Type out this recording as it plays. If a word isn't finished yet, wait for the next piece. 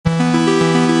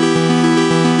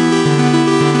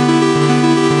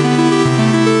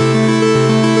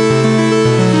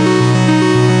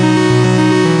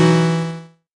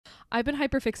I've been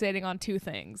hyperfixating on two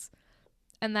things,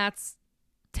 and that's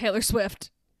Taylor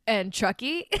Swift and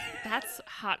Chucky. That's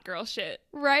hot girl shit.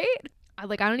 Right? I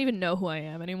don't even know who I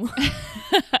am anymore.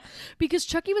 Because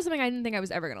Chucky was something I didn't think I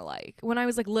was ever gonna like. When I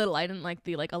was like little, I didn't like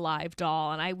the like alive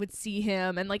doll, and I would see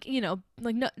him and like, you know,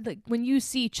 like no, like when you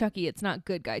see Chucky, it's not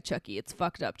good guy Chucky, it's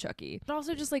fucked up Chucky. But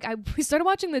also just like we started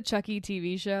watching the Chucky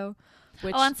TV show,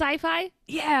 which On Sci-Fi?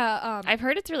 yeah, I've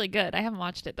heard it's really good. I haven't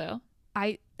watched it though.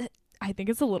 I think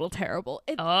it's a little terrible.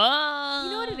 Oh,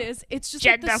 You know what it is? It's just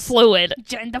gender like fluid.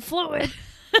 Gender fluid.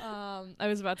 I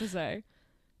was about to say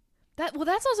that. Well,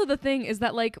 that's also the thing is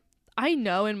that like I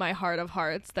know in my heart of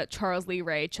hearts that Charles Lee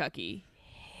Ray Chucky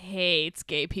hates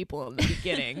gay people in the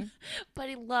beginning. But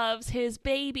he loves his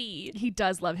baby, He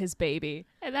does love his baby,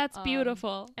 and that's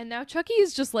beautiful. and now Chucky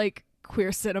is just like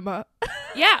queer cinema.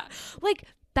 Yeah, Like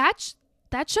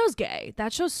that show's gay.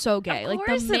 That show's so gay. Like the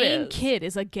course it main is. kid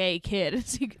is a gay kid.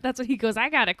 That's what he goes. I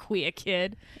got a queer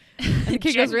kid. And the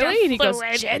kid goes, Gender really? And he goes,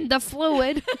 fluid. gender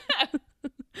fluid.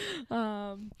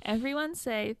 Everyone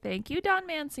say thank you, Don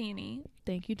Mancini.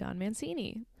 Thank you, Don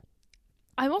Mancini.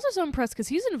 I'm also so impressed because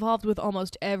he's involved with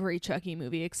almost every Chucky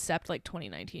movie except like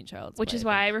 2019 Child's Which Play, is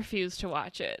why I refuse to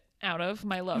watch it out of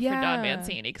my love for Yeah. Don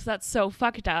Mancini, because that's so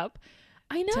fucked up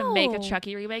I know. to make a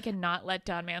Chucky remake and not let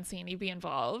Don Mancini be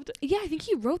involved. Yeah, I think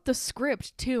he wrote the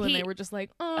script too, and He- they were just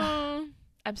like, oh.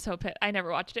 I'm so pissed. I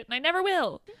never watched it, and I never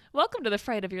will. Welcome to the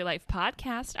Fright of Your Life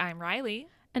podcast. I'm Riley.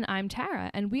 And I'm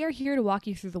Tara, and we are here to walk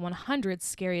you through the 100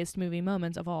 scariest movie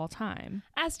moments of all time.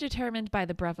 As determined by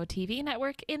the Bravo TV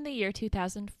network in the year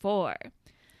 2004.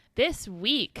 This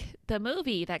week, the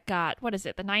movie that got, what is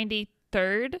it, the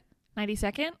 93rd?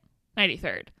 92nd?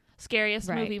 93rd. Scariest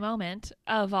Right. movie moment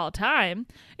of all time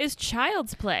is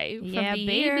Child's Play from Yeah, the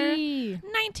year baby.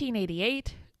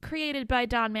 1988, created by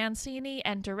Don Mancini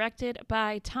and directed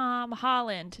by Tom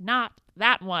Holland. Not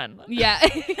that one. Yeah.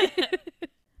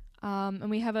 And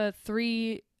we have a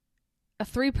three-person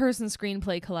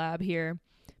screenplay collab here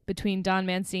between Don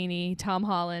Mancini, Tom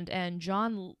Holland, and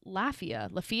John Lafia.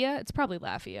 Lafia? It's probably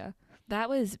Lafia. That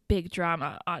was big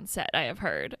drama on set, I have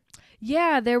heard.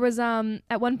 Yeah, there was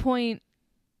at one point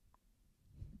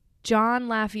John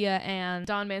Lafia and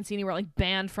Don Mancini were like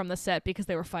banned from the set because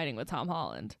they were fighting with Tom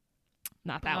Holland.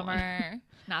 Not that one. Bummer.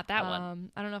 Not that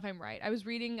one. I don't know if I'm right. I was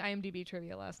reading IMDb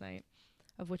trivia last night,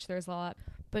 of which there's a lot.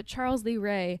 But Charles Lee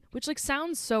Ray, which like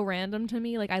sounds so random to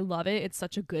me, like I love it. It's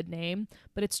such a good name,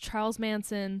 but it's Charles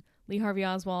Manson, Lee Harvey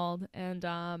Oswald, and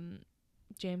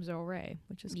James Earl Ray,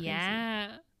 which is crazy.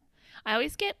 Yeah. I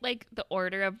always get like the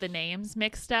order of the names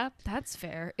mixed up. That's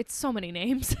fair. It's so many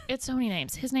names. It's so many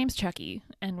names. His name's Chucky,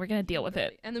 and we're gonna deal with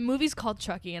it. And the movie's called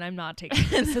Chucky, and I'm not taking The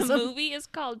criticism. movie is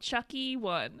called Chucky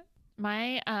 1.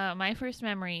 My first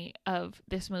memory of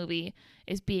this movie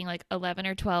is being like 11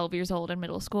 or 12 years old in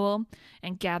middle school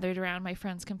and gathered around my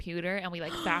friend's computer, and we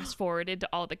like fast forwarded to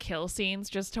all the kill scenes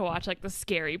just to watch like the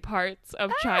scary parts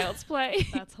of Child's Play.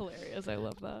 That's hilarious. I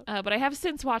love that. But I have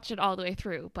since watched it all the way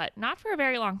through, but not for a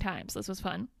very long time, so this was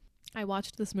fun. I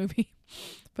watched this movie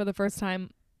for the first time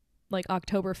like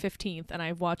October 15th, and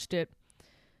I've watched it.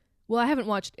 Well, I haven't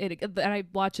watched it, and I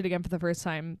watched it again for the first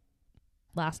time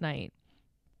last night.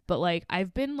 But like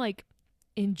I've been like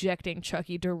injecting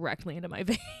Chucky directly into my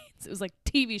veins. It was like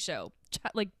TV show,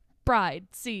 like Bride,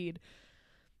 Seed.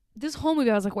 This whole movie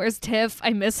I was like, where's Tiff? I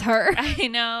miss her. I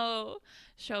know.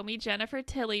 Show me Jennifer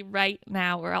Tilly right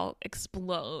now or I'll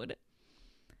explode.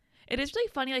 It is really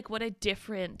funny like what a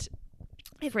different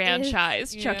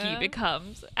franchise Chucky yeah.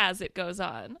 becomes as it goes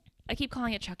on. I keep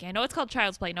calling it Chucky. I know it's called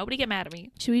Child's Play. Nobody get mad at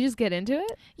me. Should we just get into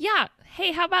it? Yeah.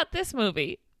 Hey, how about this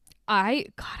movie? I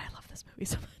love this movie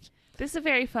so much. This is a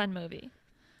very fun movie.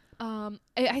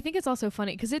 I think it's also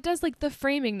funny because it does like the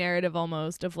framing narrative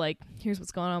almost of like, here's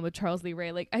what's going on with Charles Lee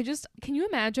Ray. Like, can you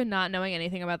imagine not knowing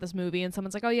anything about this movie and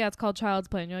someone's like, oh yeah, it's called Child's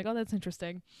Play, and you're like, oh, that's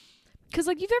interesting. Because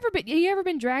like, you ever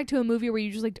been dragged to a movie where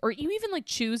you just like, or you even like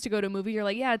choose to go to a movie, you're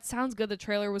like, yeah, it sounds good, the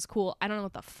trailer was cool, I don't know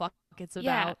what the fuck it's about.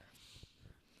 Yeah.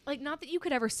 Like, not that you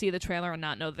could ever see the trailer and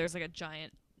not know that there's like a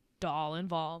giant doll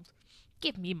involved.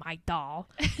 Give me my doll.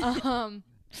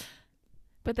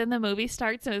 But then the movie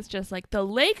starts and it's just like the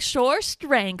Lakeshore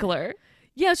Strangler.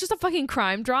 Yeah, it's just a fucking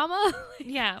crime drama.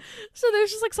 Yeah. So there's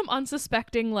just like some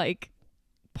unsuspecting like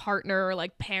partner or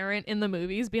like parent in the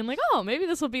movies being like, oh, maybe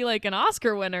this will be like an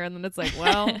Oscar winner. And then it's like,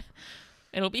 well,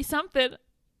 It'll be something.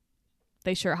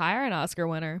 they sure hire an Oscar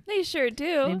winner They sure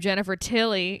do. named Jennifer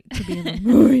Tilly to be in the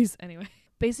movies. Anyway,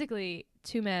 basically,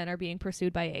 two men are being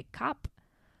pursued by a cop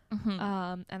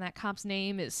And that cop's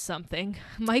name is something.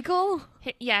 Michael?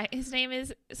 Yeah, his name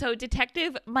is... So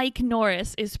Detective Mike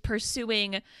Norris is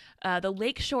pursuing the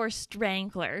Lakeshore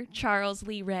Strangler, Charles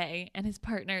Lee Ray, and his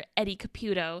partner, Eddie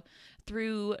Caputo,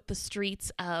 through the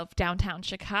streets of downtown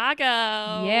Chicago.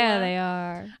 Yeah, they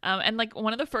are. And like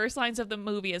one of the first lines of the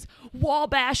movie is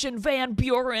Wabash and Van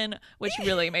Buren, which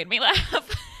really made me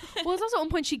laugh. Well, it's also at one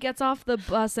point she gets off the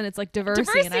bus and it's like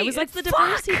Diversey, and I was like, it's the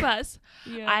fuck! Diversey bus.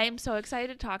 Yeah. I'm so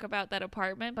excited to talk about that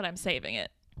apartment, but I'm saving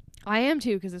it. I am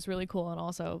too, because it's really cool, and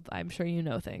also I'm sure you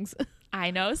know things.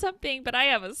 I know something, but I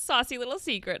have a saucy little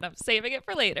secret, and I'm saving it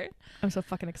for later. I'm so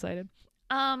fucking excited.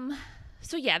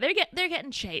 So yeah, they're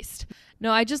getting chased.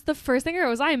 No, the first thing I wrote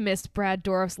was I missed Brad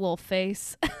Dourif's little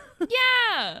face.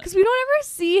 Yeah, Because we don't ever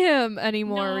see him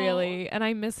anymore, No. really, and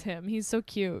I miss him. He's so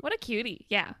cute. what a cutie.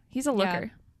 Yeah, he's a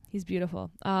looker. He's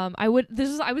beautiful. I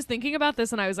was thinking about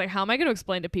this, and I was like, how am I going to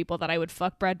explain to people that I would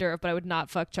fuck Brad Dourif, but I would not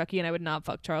fuck Chucky, and I would not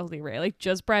fuck Charles Lee Ray, like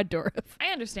just Brad Dourif, I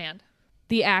understand.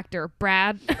 the actor,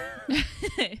 Brad.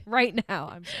 Right now,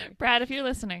 I'm sorry, Brad, if you're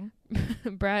listening.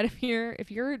 Brad. If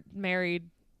you're married,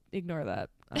 ignore that.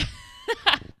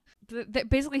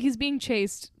 Basically, he's being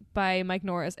chased by Mike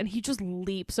Norris, and he just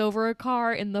leaps over a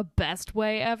car in the best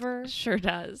way ever. Sure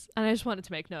does. And I just wanted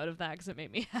to make note of that because it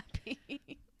made me happy.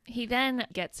 He then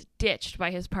gets ditched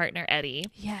by his partner, Eddie.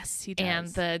 Yes, he does. And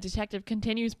the detective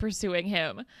continues pursuing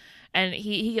him. And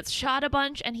he gets shot a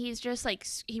bunch, and he's just like,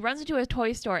 he runs into a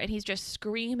toy store, and he's just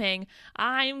screaming,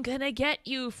 "I'm gonna get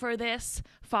you for this,"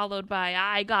 followed by,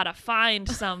 "I gotta find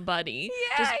somebody."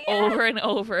 Over and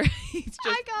over. He's just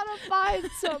I gotta find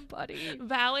somebody.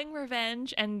 vowing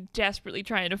revenge and desperately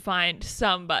trying to find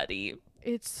somebody.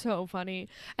 It's so funny.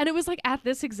 And it was like at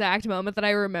this exact moment that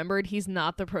I remembered he's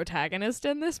not the protagonist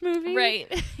in this movie.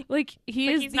 Right. Like he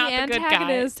Like, is he's the not the good guy.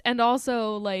 antagonist, and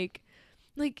also like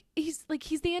he's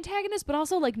the antagonist, but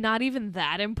also like not even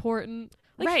that important.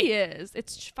 Like Right. he is.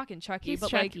 It's fucking Chucky, He's but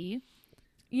Chucky. like,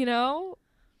 you know,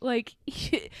 like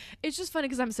it's just funny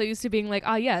because I'm so used to being like,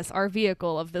 yes, our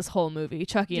vehicle of this whole movie,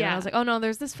 Chucky. And I Yeah. was like, oh no,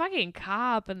 there's this fucking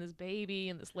cop and this baby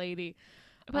and this lady.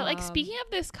 But like, speaking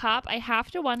of this cop, I have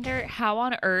to wonder how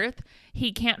on earth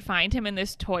he can't find him in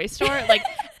this toy store. Like,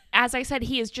 as I said,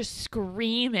 he is just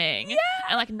screaming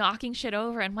and like knocking shit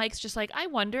over. And Mike's just like, I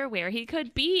wonder where he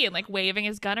could be, and like waving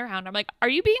his gun around. I'm like, are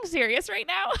you being serious right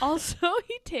now? Also,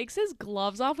 he takes his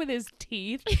gloves off with his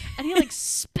teeth and he like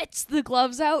spits the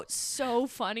gloves out. So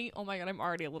funny. Oh my God, I'm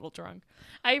already a little drunk.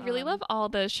 I really love all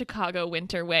the Chicago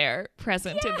winter wear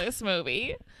present in this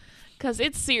movie. Because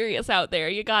it's serious out there.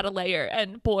 You got to layer.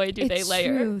 And boy, do they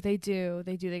layer. True. They do.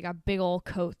 They got big old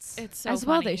coats. It's so As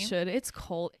well they funny. should. It's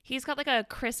cold. He's got like a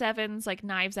Chris Evans, like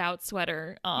Knives Out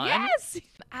sweater on. Yes!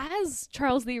 As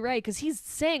Charles Lee Ray, because he's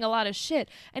saying a lot of shit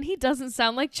and he doesn't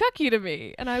sound like Chucky to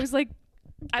me. And I was like,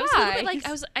 I was a little bit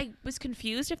guys. like, I was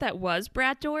confused if that was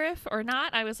Brad Dourif or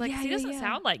not. I was like, Yeah, he yeah, doesn't yeah.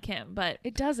 sound like him, but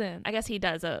It doesn't. I guess he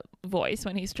does a voice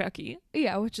when he's Chucky.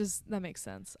 Yeah, that makes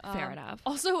sense. Fair enough.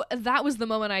 Also, that was the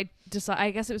moment I decided, I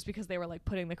guess it was because they were like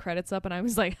putting the credits up and I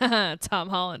was like, haha, Tom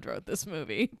Holland wrote this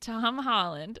movie. Tom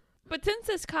Holland. But since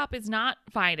this cop is not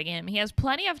finding him, he has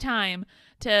plenty of time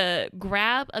to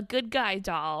grab a good guy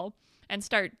doll and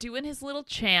start doing his little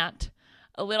chant.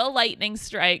 A little lightning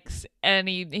strikes, and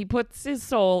he puts his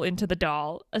soul into the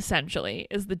doll, essentially,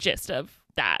 is the gist of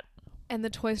that. And the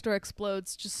toy store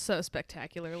explodes just so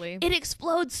spectacularly. It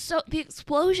explodes the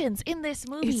explosions in this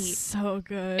movie. It's so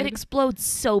good. It explodes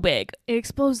so big. It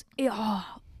explodes.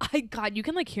 God, you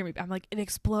can like hear me. I'm like, it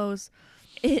explodes.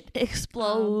 It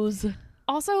explodes.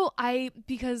 Also,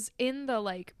 because in the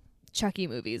like Chucky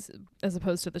movies, as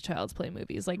opposed to the Child's Play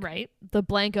movies, like Right. the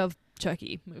blank of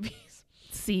Chucky movies,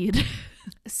 Seed.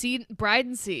 Bride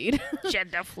and Seed,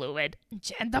 Gender fluid.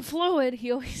 gender fluid.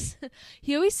 He always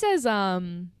says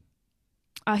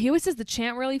the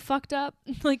chant really fucked up.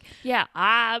 Like Yeah.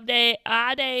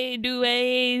 Ade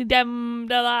due dem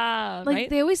da la. like Right?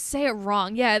 they always say it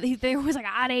wrong. Yeah, they're always like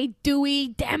Ade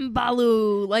Dewey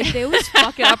Dembalu. Like they always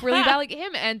fuck it up really bad. Like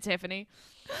him and Tiffany,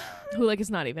 who like is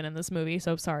not even in this movie.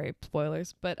 So sorry,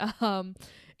 spoilers. But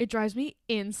it drives me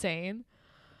insane.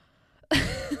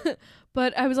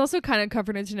 But I was also kind of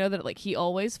comforted to know that like he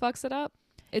always fucks it up.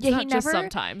 It's Yeah, not he just never-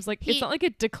 sometimes. Like it's not like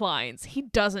it declines. He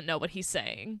doesn't know what he's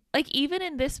saying. Like, even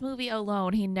in this movie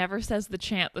alone, he never says the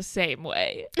chant the same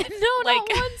way. No, not Like-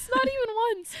 once. Not even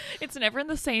once. It's never in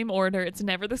the same order. It's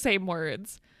never the same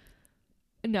words.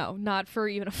 No, not for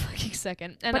even a fucking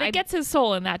second. And But it gets his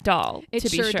soul in that doll, it to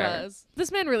be sure sure. does.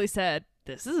 This man really said,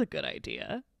 "This is a good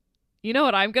idea." You know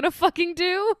what I'm gonna fucking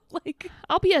do? Like,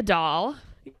 I'll be a doll.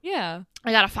 Yeah.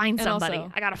 I gotta find And somebody.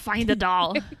 also- I gotta find a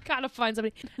doll. Gotta find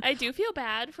somebody. I do feel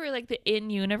bad for like the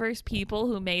in-universe people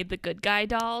who made the good guy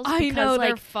dolls. I because, know, they're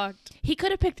like, fucked. he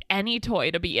could have picked any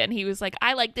toy to be in. He was like,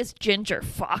 I like this ginger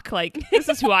fuck. Like, this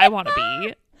is who I want to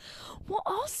be. Well,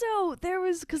 also, there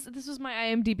was, because this was my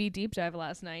IMDb deep dive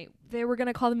last night, they were going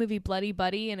to call the movie Bloody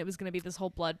Buddy, and it was going to be this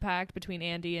whole blood pact between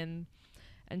Andy and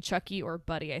Chucky, or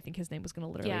Buddy. I think his name was going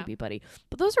to literally be Buddy.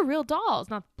 But those are real dolls,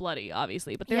 not Bloody,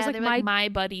 obviously. But there's Yeah, like they're my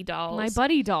buddy dolls. my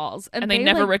buddy dolls. And they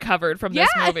never like, recovered from this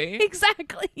yeah, movie.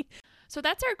 exactly. So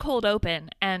that's our cold open.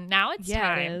 And now it's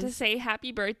Yeah, it time to is. say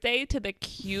happy birthday to the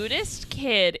cutest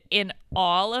kid in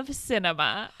all of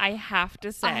cinema, I have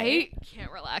to say. I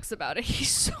can't relax about it. He's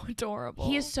so adorable.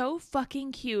 He is so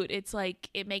fucking cute. It's like,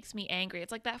 it makes me angry.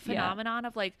 It's like that phenomenon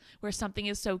of like where something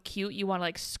is so cute, you want to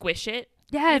like squish it.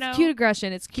 Yeah, you it's know? cute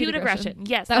aggression. It's Cute aggression.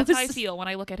 Yes, That that's how I was- feel when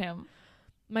I look at him.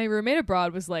 My roommate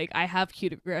abroad was like, I have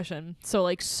cute aggression. So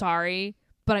like, sorry,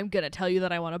 but I'm gonna tell you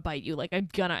that I want to bite you. Like I'm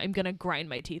gonna grind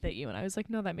my teeth at you. And I was like,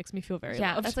 no, that makes me feel very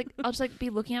Yeah, loved. that's like, I'll just like be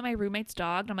looking at my roommate's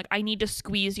dog and I'm like, I need to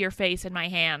squeeze your face in my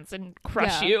hands and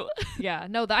crush Yeah. you. Yeah,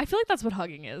 no, I feel like that's what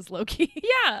hugging is, low key.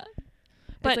 Yeah.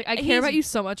 But But like, I care he's- about you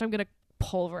so much, I'm gonna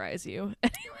pulverize you.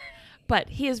 But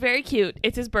he is very cute.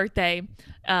 It's his birthday.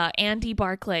 Andy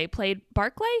Barclay played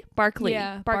Barclay.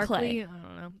 Yeah, Barclay. I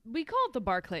don't know. We call it the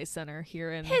Barclay Center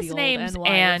here in His the name's old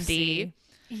NYFC. Andy.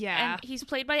 Yeah. And he's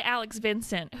played by Alex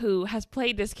Vincent, who has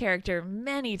played this character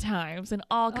many times in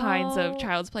all kinds Oh. of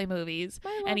Child's Play movies. I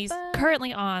love And he's that.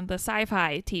 currently on the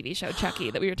sci-fi TV show Chucky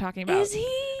that we were talking about Is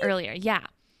he? earlier. Yeah.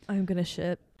 I'm gonna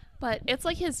shit. But it's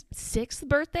like his 6th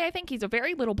birthday, I think. He's a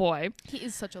very little boy. He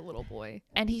is such a little boy.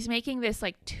 And he's making this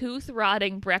like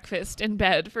tooth-rotting breakfast in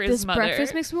bed for his This mother.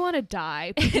 breakfast makes me want to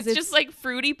die. Because It's just like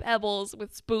Fruity Pebbles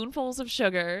with spoonfuls of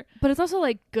sugar. but it's also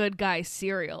like good guy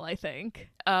cereal, I think.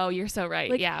 Oh, you're so right.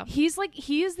 Like, yeah. he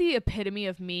is the epitome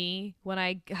of me when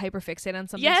I hyperfixate on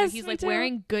something. Yes, So he's me like too.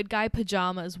 wearing good guy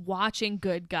pajamas, watching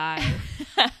good guy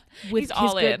with He's his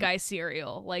all good in. guy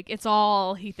cereal. Like it's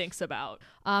all he thinks about.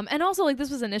 And also like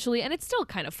this was initially, and it still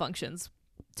kind of functions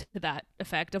to that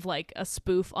effect of like a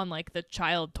spoof on like the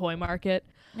child toy market.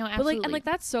 No, But absolutely. like, and like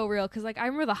that's so real because like I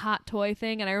remember the hot toy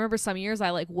thing, and I remember some years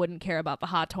I like wouldn't care about the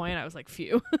hot toy, and I was like,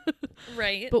 phew.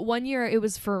 right. But one year it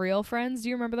was For Real Friends. Do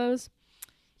you remember those?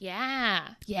 Yeah.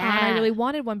 And I really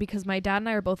wanted one because my dad and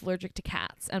I are both allergic to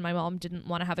cats, and my mom didn't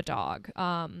want to have a dog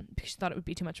because she thought it would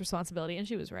be too much responsibility, and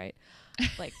she was right.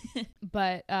 Like,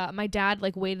 but my dad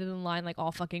like waited in line like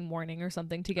all fucking morning or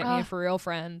something to get me a Ugh. For Real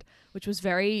Friend, which was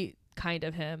very kind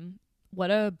of him.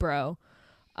 What a bro.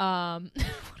 What a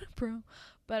bro.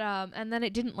 But and then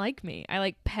it didn't like me. I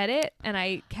like pet it and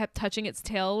I kept touching its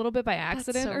tail a little bit by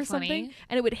accident so or something, funny.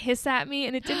 and it would hiss at me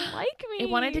and it didn't like me. It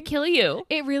wanted to kill you.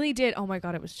 It really did. Oh my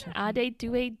god, it was Chucky. Ade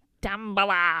due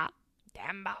dambala.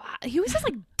 Dembala. He was just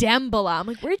like Dembala. I'm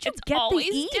like, where'd you It's get the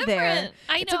always E different. there?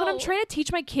 I It's like when I'm know. trying to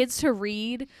teach my kids to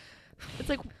read. It's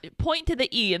like, point to the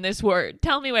E in this word.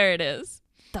 Tell me where it is.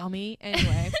 Dummy.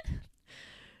 Anyway,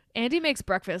 Andy makes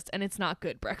breakfast and it's not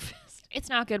good breakfast. It's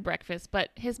not good breakfast, but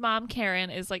his mom, Karen,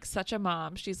 is like such a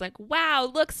mom. She's like, wow,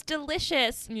 looks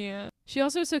delicious. Yeah. She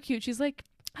also is so cute. She's like,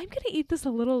 I'm going to eat this a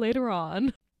little later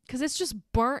on. Because it's just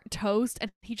burnt toast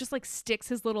and he just like sticks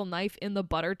his little knife in the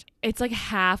butter. It's like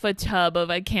half a tub of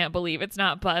I can't believe it's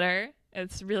not butter.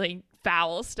 It's really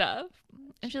foul stuff.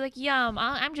 And she's like, yum,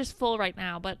 I'm just full right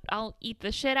now, but I'll eat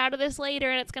the shit out of this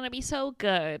later and it's going to be so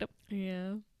good.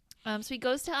 Yeah. So he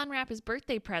goes to unwrap his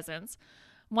birthday presents,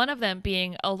 one of them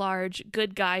being a large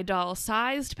good guy doll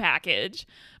sized package,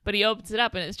 but he opens it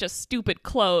up and it's just stupid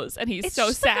clothes and he's It's so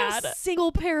just like sad. a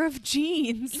single pair of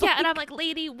jeans. Yeah, and I'm like,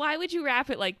 lady, why would you wrap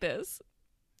it like this?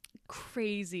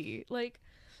 Crazy. Like,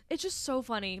 it's just so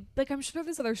funny. Like, I'm sure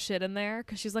there's other shit in there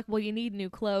because she's like, well, you need new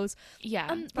clothes. Yeah,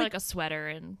 for like- like a sweater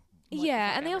and Yeah,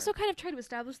 and they whatever. also kind of try to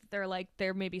establish that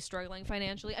they're maybe struggling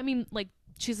financially. I mean, like,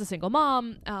 she's a single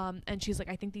mom, and she's like,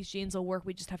 I think these jeans will work.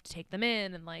 We just have to take them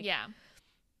in, and like, yeah,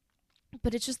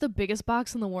 But it's just the biggest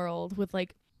box in the world with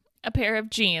like a pair of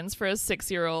jeans for a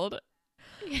 6-year-old.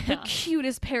 the Yeah.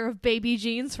 cutest pair of baby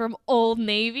jeans from Old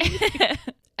Navy.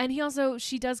 And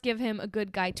she does give him a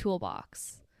good guy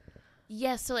toolbox.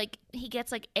 Yes, so like he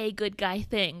gets like a good guy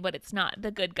thing, but it's not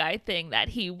the good guy thing that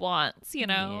he wants, you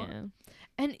know? Yeah.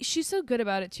 And she's so good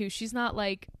about it too. She's not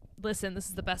like, listen, this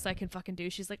is the best I can fucking do.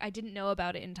 She's like, I didn't know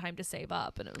about it in time to save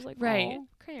up. And it was like, Right. "Oh,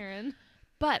 Karen.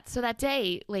 But so that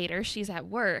day later, she's at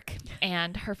work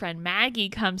and her friend Maggie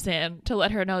comes in to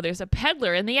let her know there's a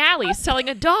peddler in the alley selling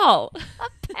a doll. A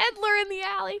peddler in the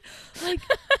alley.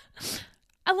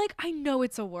 Like, I know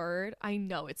it's a word. I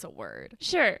know it's a word.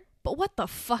 Sure. But what the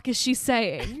fuck is she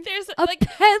saying? There's A like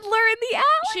peddler in the alley?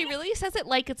 she really says it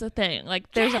like it's a thing.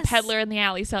 Like there's Yes. a peddler in the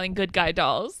alley selling good guy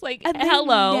dolls. Like And they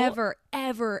hello. never,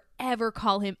 ever, ever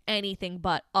call him anything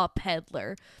but a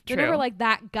peddler. They're True. never like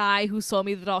that guy who sold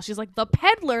me the doll. She's like, the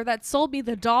peddler that sold me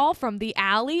the doll from the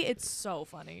alley. It's so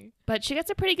funny. But she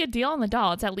gets a pretty good deal on the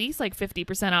doll. It's at least like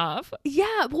 50% off.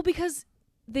 Yeah, well, because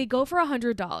they go for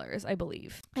 $100, I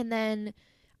believe. And then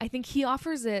I think he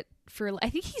offers it for, I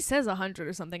think he says 100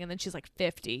 or something, and then she's like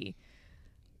 50.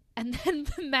 And then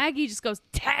Maggie just goes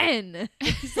 10.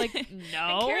 He's like, no.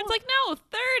 And Karen's like, no,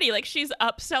 30. Like she's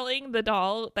upselling the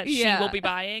doll that she Yeah. will be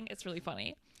buying. It's really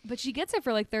funny. But she gets it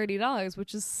for like $30,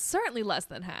 which is certainly less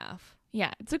than half.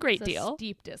 Yeah, it's a great It's a deal.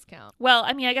 steep discount. Well,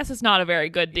 I mean, I guess it's not a very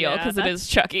good deal Yeah, because it that's- is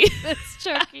Chucky. It's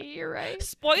Chucky, you're right.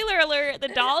 Spoiler alert, the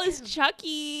doll is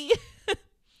Chucky.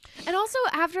 And also,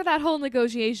 after that whole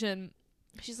negotiation,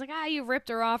 she's like, you ripped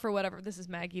her off or whatever. This is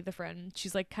Maggie, the friend.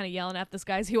 She's like kind of yelling at this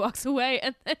guy as he walks away.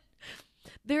 And then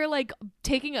they're like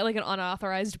taking like an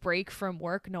unauthorized break from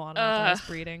work. No unauthorized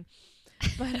breeding.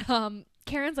 But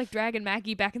Karen's like dragging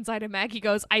Maggie back inside, and Maggie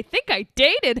goes, I think I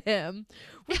dated him.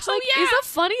 Which Oh, like yeah. is a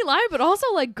funny line, but also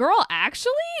like, girl,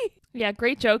 actually? Yeah,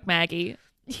 great joke, Maggie.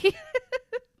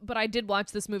 But I did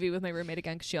watch this movie with my roommate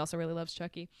again because she also really loves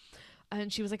Chucky.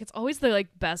 And she was like, it's always the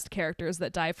like best characters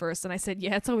that die first. And I said,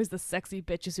 yeah, it's always the sexy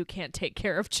bitches who can't take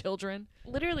care of children.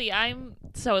 Literally, I'm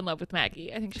so in love with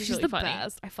Maggie. I think she's really the funny.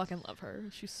 best. I fucking love her.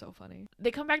 She's so funny.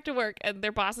 They come back to work and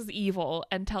their boss is evil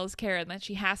and tells Karen that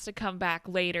she has to come back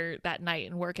later that night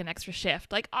and work an extra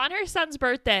shift. Like on her son's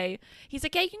birthday, he's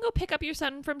like, yeah, you can go pick up your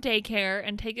son from daycare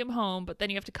and take him home, but then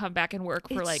you have to come back and work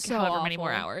for It's like so however many awful.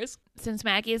 more hours. Since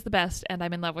Maggie is the best and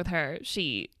I'm in love with her,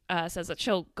 she says that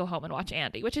she'll go home and watch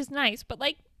Andy, which is nice, but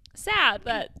like sad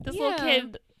that this little Yeah.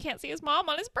 kid can't see his mom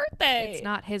on his birthday. It's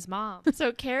not his mom.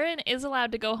 So Karen is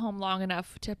allowed to go home long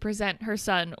enough to present her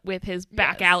son with his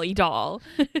back Yes. alley doll,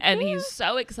 and he's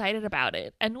so excited about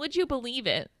it. And would you believe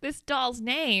it? This doll's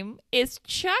name is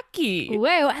Chucky.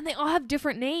 Whoa, and they all have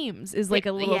different names is like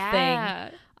a little yeah.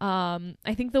 thing.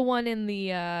 I think the one in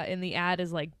the ad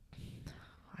is like,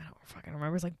 I don't fucking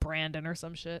remember, it's like Brandon or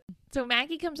some shit. So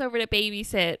Maggie comes over to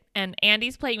babysit, and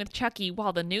Andy's playing with Chucky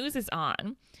while the news is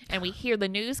on. And we hear the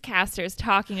newscasters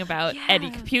talking about Eddie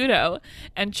Yeah. Caputo,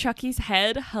 and Chucky's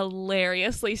head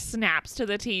hilariously snaps to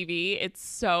the TV. It's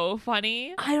so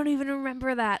funny. I don't even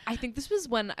remember that. I think this was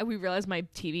when we realized my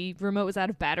TV remote was out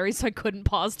of battery, so I couldn't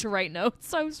pause to write notes.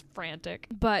 So I was frantic.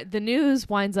 But the news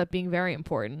winds up being very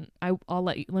important.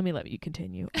 Let me let you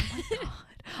continue. Oh my god,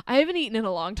 I haven't eaten in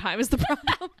a long time. Is the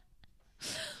problem?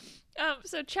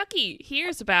 So Chucky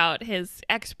hears about his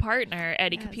ex-partner,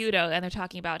 Eddie Yes. Caputo, and they're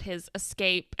talking about his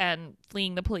escape and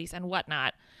fleeing the police and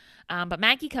whatnot. But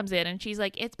Maggie comes in and she's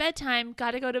like, it's bedtime,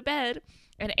 gotta go to bed.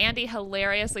 And Andy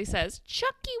hilariously says,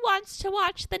 Chucky wants to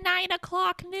watch the 9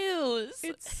 o'clock news.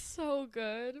 It's so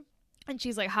good. And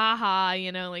she's like, haha,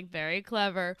 like very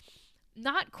clever.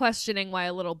 Not questioning why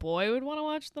a little boy would want to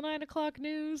watch the 9 o'clock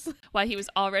news. While he was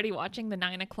already watching the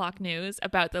 9 o'clock news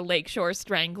about the Lakeshore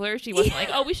Strangler, she wasn't like,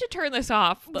 oh, we should turn this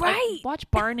off. Like, Right. watch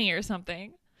Barney or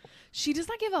something. She does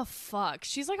not give a fuck.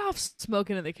 She's like off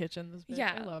smoking in the kitchen. This bitch.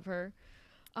 Yeah. I love her.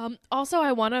 Also,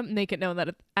 I want to make it known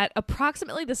that at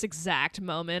approximately this exact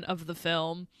moment of the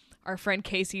film, our friend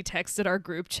Casey texted our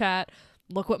group chat,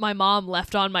 look what my mom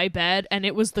left on my bed, and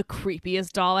it was the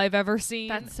creepiest doll I've ever seen.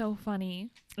 That's so funny.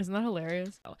 Isn't that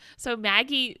hilarious? So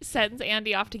Maggie sends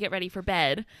Andy off to get ready for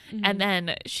bed, and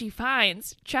then she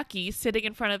finds Chucky sitting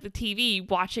in front of the TV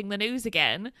watching the news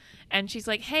again, and she's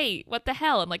like, hey, what the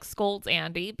hell? And like scolds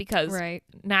Andy because Right.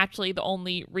 naturally the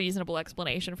only reasonable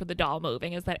explanation for the doll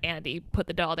moving is that Andy put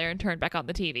the doll there and turned back on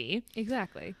the TV.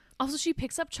 Exactly. Also, she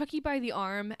picks up Chucky by the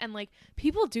arm, and like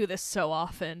people do this so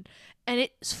often, and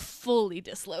it's fully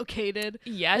dislocated.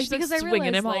 Yeah, Like, she's like because I swinging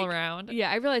realized, him all like, around. Yeah,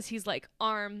 I realize he's like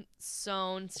arm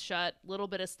sewn shut, little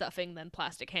bit of stuffing, then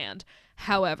plastic hand.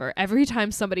 However, every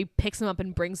time somebody picks him up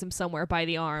and brings him somewhere by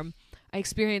the arm, I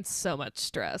experience so much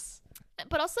stress.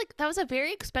 But also, like, that was a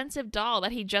very expensive doll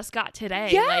that he just got today.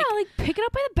 Yeah, Like, pick it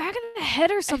up by the back of the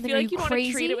head or something. I feel Are like you you want to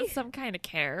crazy? treat it with some kind of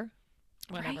care.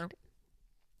 Whatever. Right.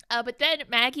 But then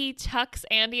Maggie tucks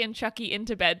Andy and Chucky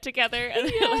into bed together, and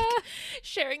they're like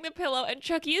sharing the pillow. And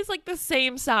Chucky is like the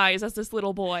same size as this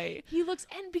little boy. He looks,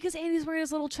 and because Andy's wearing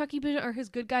his little Chucky or his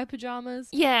good guy pajamas,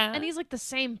 Yeah. and he's like the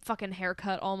same fucking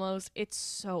haircut almost. It's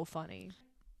so funny.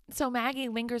 So Maggie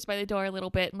lingers by the door a little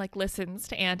bit and like listens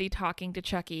to Andy talking to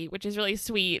Chucky, which is really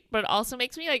sweet, but it also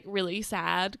makes me like really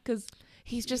sad because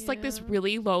he's just like this Yeah.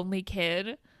 really lonely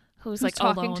kid who's like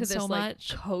talking alone to this so like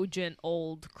much. cogent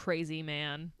old crazy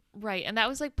man. Right. And that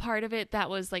was like part of it that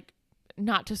was like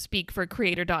not to speak for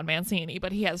creator Don Mancini,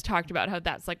 but he has talked about how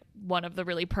that's like one of the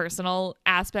really personal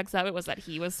aspects of it was that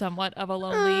he was somewhat of a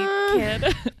lonely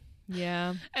kid.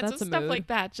 Yeah. And that's so a stuff mood. like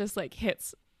that just like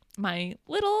hits my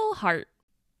little heart.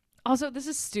 Also, this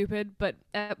is stupid, but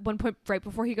at one point right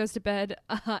before he goes to bed,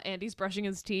 Andy's brushing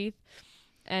his teeth.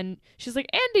 And she's like,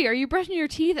 Andy, are you brushing your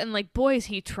teeth? And like, boy, is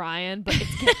he trying, but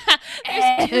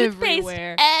it's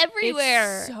everywhere.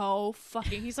 Everywhere. It's so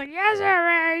fucking. He's like, yes,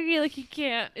 sir. Like he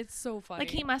can't. It's so funny. Like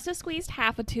he must have squeezed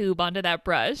half a tube onto that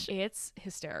brush. It's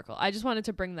hysterical. I just wanted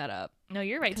to bring that up. No,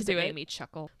 you're right to do It it. made me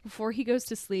chuckle. Before he goes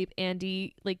to sleep,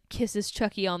 Andy like kisses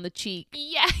Chucky on the cheek.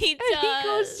 Yeah, he does. And he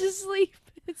goes to sleep.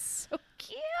 It's so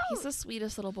cute. He's the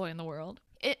sweetest little boy in the world.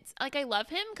 It's like I love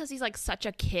him because he's like such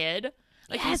a kid.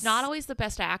 Like Yes. he's not always the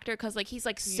best actor because like he's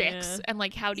like 6 Yeah. and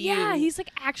like how do you? Yeah, he's like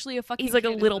actually a fucking. he's like a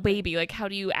kid in little the thing. baby. Like how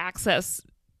do you access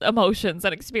emotions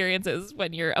and experiences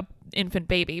when you're a infant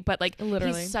baby? But like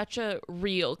Literally. he's such a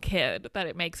real kid that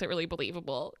it makes it really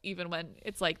believable. Even when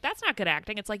it's like that's not good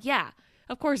acting. It's like yeah,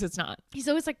 of course it's not. He's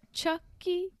always like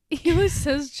Chucky. He always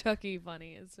says Chucky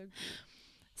funny. It's so cute.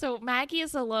 So Maggie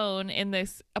is alone in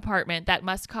this apartment that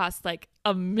must cost like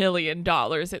 $1 million.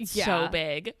 It's Yeah. so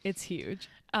big. It's huge.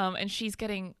 And she's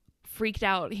getting freaked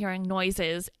out hearing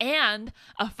noises, and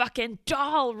a fucking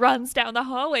doll runs down the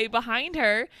hallway behind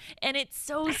her, and it's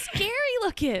so scary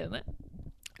looking.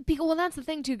 Well, that's the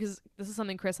thing too, because this is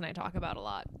something Chris and I talk about a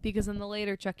lot. Because in the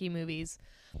later Chucky movies,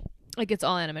 like it's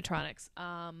all animatronics.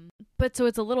 But so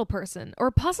it's a little person,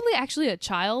 or possibly actually a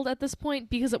child at this point,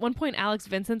 because at one point Alex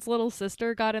Vincent's little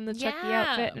sister got in the Chucky Yeah.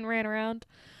 outfit and ran around.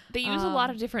 They use a lot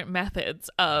of different methods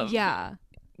of Yeah.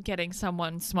 getting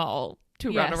someone small to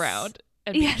run Yes. around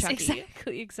and be Yes, Chucky.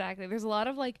 exactly. There's a lot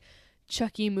of like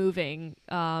Chucky moving,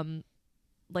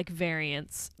 like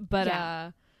variants, but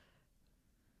Yeah.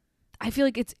 I feel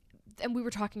like it's, and we were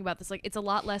talking about this, like it's a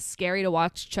lot less scary to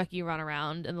watch Chucky run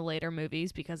around in the later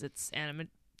movies because it's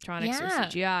animatronics or Yeah.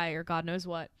 CGI or God knows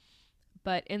what.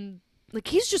 But in like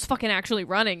he's just fucking actually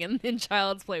running in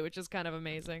Child's Play, which is kind of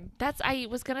amazing. I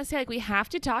was gonna say like we have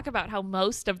to talk about how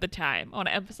most of the time, I want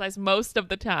to emphasize most of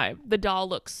the time, the doll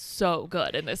looks so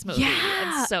good in this movie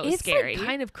and so it's scary. like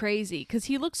kind of crazy because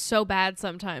he looks so bad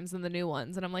sometimes in the new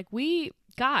ones, and I'm like, we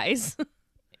guys.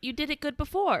 You did it good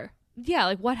before. Yeah,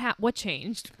 like what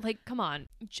changed? Like, come on.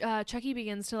 Chucky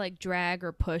begins to like drag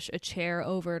or push a chair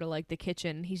over to like the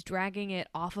kitchen. He's dragging it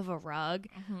off of a rug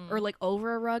or like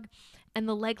over a rug, and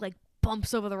the leg like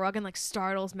bumps over the rug and like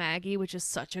startles Maggie, which is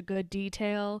such a good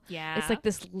detail. Yeah. It's like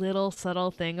this little subtle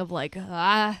thing of like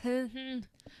ah.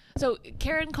 So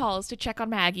Karen calls to check on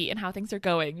Maggie and how things are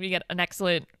going. We get an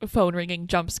excellent phone ringing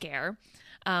jump scare.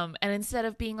 And instead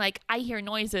of being like, I hear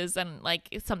noises and like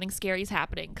something scary is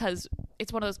happening, because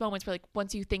it's one of those moments where like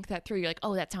once you think that through, you're like,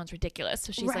 oh, that sounds ridiculous.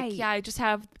 So she's Right. like, yeah,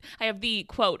 I have the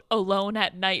quote alone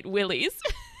at night willies.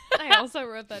 I also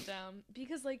wrote that down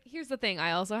because like here's the thing,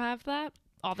 I also have that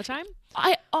all the time.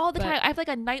 All the But- time. I have like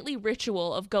a nightly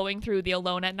ritual of going through the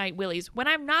alone at night willies. When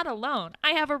I'm not alone,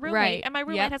 I have a roommate, Right. and my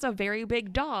roommate Yep. has a very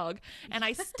big dog, and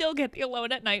I still get the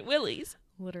alone at night willies.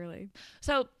 Literally.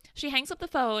 So she hangs up the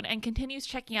phone and continues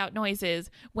checking out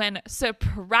noises when,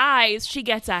 surprise, she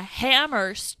gets a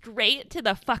hammer straight to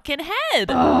the fucking head.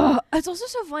 It's also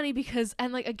so funny because,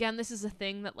 and like again, this is a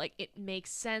thing that like it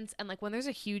makes sense, and like when there's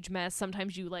a huge mess,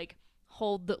 sometimes you like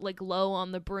hold the like low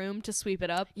on the broom to sweep it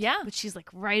up. Yeah. But she's like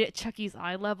right at Chucky's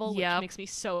eye level, which Yep. makes me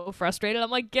so frustrated. I'm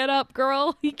like, get up,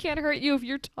 girl. He can't hurt you if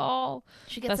you're tall.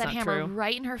 She gets That's that not hammer true.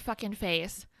 right in her fucking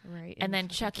face. Right. And then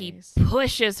Chucky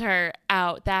pushes her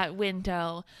out that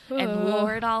window. And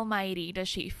Lord Almighty, does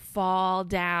she fall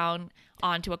down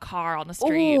onto a car on the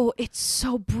street. Oh, it's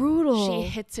so brutal. She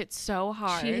hits it so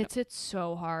hard. She hits it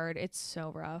so hard. It's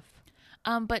so rough.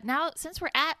 But now, since we're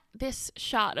at this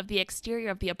shot of the exterior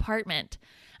of the apartment,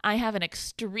 I have an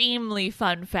extremely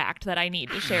fun fact that I need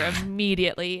to share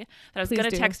immediately that I was Please going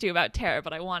to do. text you about Tara,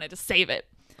 but I wanted to save it.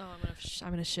 Oh,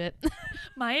 I'm gonna shit.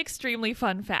 My extremely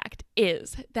fun fact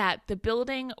is that the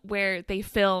building where they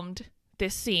filmed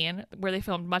this scene, where they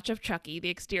filmed much of Chucky, the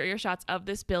exterior shots of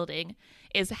this building,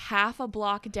 is half a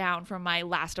block down from my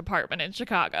last apartment in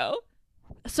Chicago.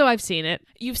 So I've seen it.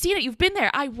 You've seen it. You've been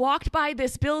there. I walked by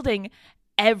this building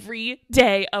every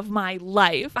day of my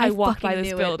life. I walked by fucking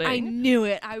this knew building. I knew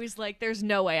it. I was like, there's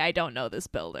no way I don't know this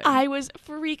building. I was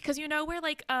freaked because you know where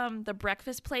like the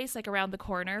breakfast place like around the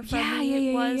corner from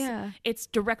me was? yeah. It's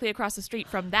directly across the street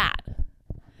from that.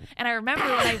 And I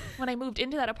remember when I moved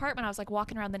into that apartment, I was like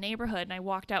walking around the neighborhood and I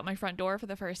walked out my front door for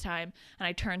the first time and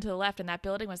I turned to the left and that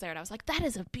building was there and I was like, that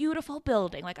is a beautiful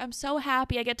building. Like, I'm so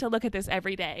happy I get to look at this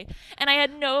every day. And I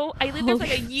lived there for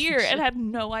like a year and had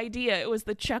no idea it was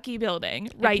the Chucky building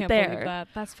right I can't there. believe that.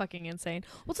 That's fucking insane.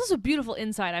 Well, it's also beautiful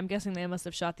inside. I'm guessing they must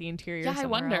have shot the interior Yeah, I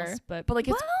somewhere wonder. else, but But like,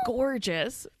 it's well,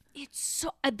 gorgeous. it's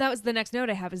so that was the next note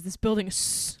I have is this building is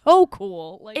so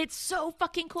cool. Like It's so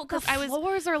fucking cool the because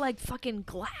floors are like fucking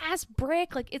glass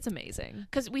brick. Like it's amazing.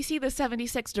 because we see the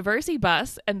 76 Diversey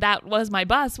bus, and that was my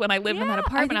bus when I lived in that Yeah, I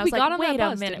apartment. think I we was got like, on that wait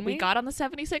bus, a minute. didn't We we? got on the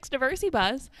 76 Diversey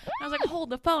bus. And I was like, hold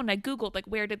the phone. And I Googled, like,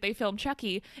 where did they film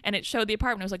Chucky? And it showed the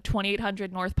apartment. It was like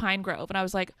 2800 North Pine Grove. And I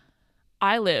was like,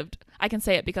 I can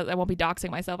say it because I won't be doxing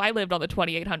myself. I lived on the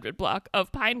 2800 block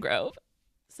of Pine Grove.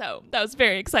 So that was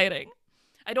very exciting.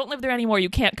 I don't live there anymore. You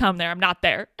can't come there. I'm not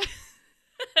there.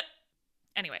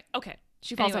 Anyway, okay.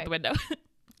 She falls out the window.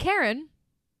 Karen,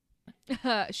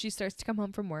 she starts to come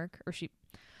home from work, or she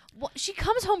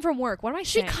comes home from work. What am I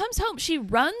She saying? comes home. She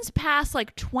runs past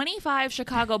like 25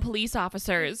 Chicago police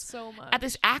officers so much. at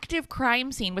this active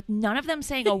crime scene with none of them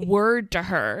saying a word to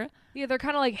her. Yeah, they're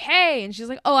kind of like, hey, and she's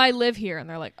like, oh, I live here, and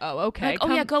they're like, oh, okay, Like,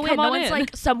 oh yeah, go in. come No on one's in.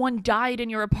 like, someone died in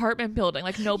your apartment building.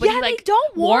 Like nobody yeah, like they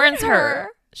don't warn warns her.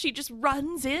 She just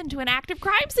runs into an active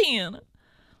crime scene.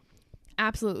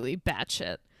 Absolutely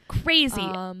batshit. Crazy.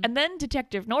 And then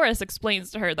Detective Norris explains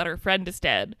to her that her friend is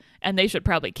dead and they should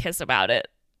probably kiss about it.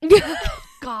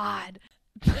 God.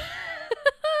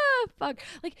 Fuck.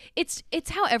 Like it's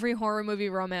how every horror movie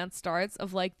romance starts,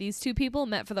 of like these two people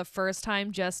met for the first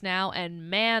time just now, and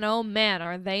man, oh man,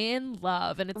 are they in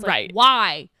love. And it's like, Right.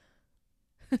 why?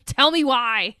 Tell me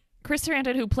why. Chris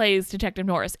Sarandon, who plays Detective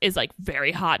Norris, is like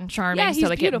very hot and charming, Yeah, so he's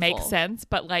like beautiful. it makes sense,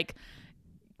 but like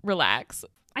relax.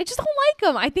 I just don't like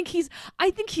him. I think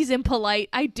he's impolite.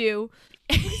 I do.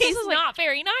 He's like- not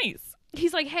very nice.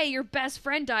 He's like, hey, your best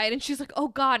friend died, and she's like, oh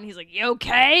God, and he's like, you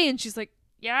okay? And she's like,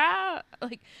 yeah,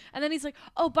 like, and then he's like,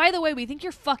 oh, by the way, we think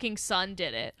your fucking son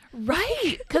did it.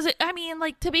 Right. Because, I mean,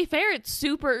 like, to be fair, it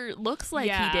super looks like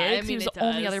Yeah, he did. I 'Cause he mean, was it the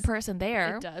only does. other person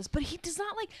there. It does, but he does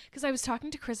not like, because I was talking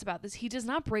to Chris about this, he does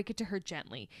not break it to her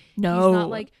gently. No. He's not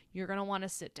like, you're gonna want to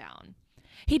sit down.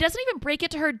 He doesn't even break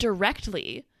it to her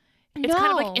directly. It's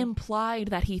kind of like implied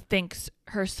that he thinks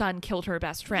her son killed her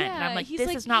best friend. And I'm Yeah, like, he's this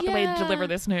like, is not the way to yeah. deliver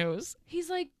this news. He's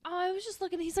like, oh, I was just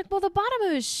looking. He's like, well, the bottom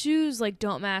of his shoes like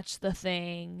don't match the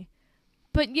thing,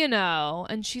 but you know.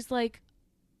 And she's like,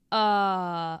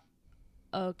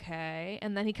 okay.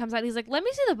 And then he comes out and he's like, let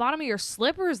me see the bottom of your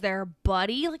slippers there,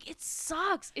 buddy. Like, it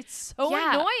sucks. It's so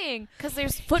Yeah. annoying. Because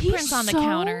there's footprints on the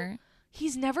counter.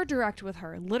 He's never direct with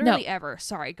her. Literally ever.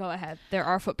 Sorry, go ahead. There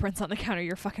are footprints on the counter.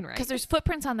 You're fucking right. Because there's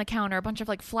footprints on the counter. A bunch of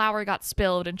like flour got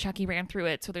spilled and Chucky ran through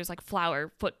it. So there's like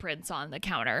flour footprints on the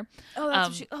counter. Oh,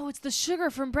 that's what it's the sugar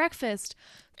from breakfast.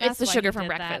 That's the why sugar he from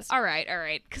did that. breakfast. All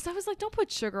right. Because I was like, don't put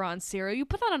sugar on cereal. You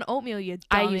put that on oatmeal, you dumb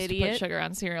I used idiot. to put sugar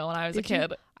on cereal when I was Did a you?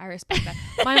 kid. I respect that.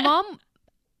 My mom,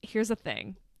 here's the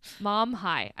thing. Mom,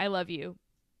 hi. I love you.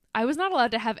 I was not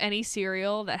allowed to have any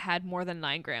cereal that had more than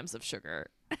 9 grams of sugar.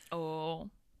 Oh.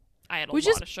 I had a Which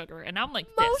lot is of sugar. And now I'm like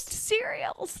Most this.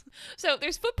 cereals. So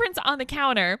there's footprints on the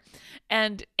counter,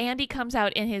 and Andy comes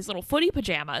out in his little footy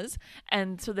pajamas.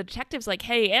 And so the detective's like,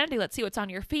 hey, Andy, let's see what's on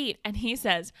your feet. And he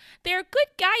says, they're good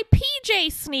guy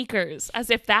PJ sneakers, as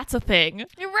if that's a thing.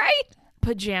 You're right.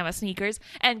 Pajama sneakers.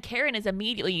 And Karen is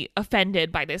immediately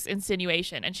offended by this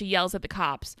insinuation, and she yells at the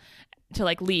cops to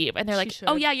like leave. And they're She like, should.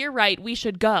 oh, yeah, you're right. We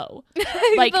should go.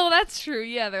 Like, no, that's true.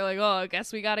 Yeah, they're like, oh, I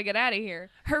guess we got to get out of here.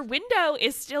 her window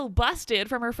is still busted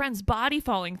from her friend's body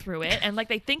falling through it, and like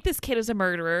they think this kid is a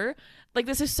murderer. Like,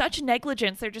 this is such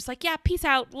negligence. They're just like, yeah, peace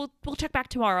out, we'll check back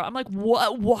tomorrow. I'm like,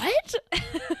 what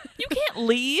you can't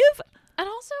leave. And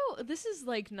also, this is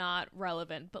like not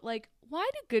relevant, but like, why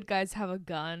do good guys have a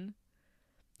gun?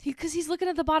 Because he's looking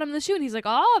at the bottom of the shoe and he's like,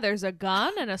 oh, there's a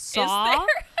gun and a saw.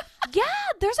 Yeah,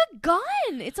 there's a gun.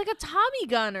 It's like a Tommy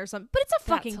gun or something, but it's a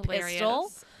fucking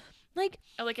pistol. Like,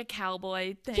 Or like a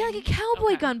cowboy thing. yeah, like a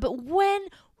cowboy Okay. gun. But when?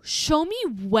 Show me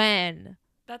when.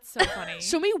 That's so funny.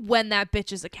 Show me when that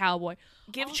bitch is a cowboy.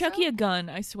 Give Also- Chucky a gun,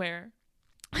 I swear.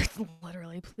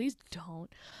 Literally, please don't.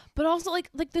 But also, like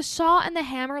the saw and the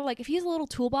hammer. Like, if he's a little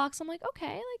toolbox, I'm like,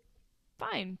 okay, like,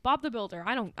 fine. Bob the Builder.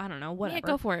 I don't know. Whatever. Yeah,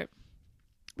 go for it.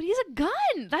 But he's a gun.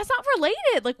 That's not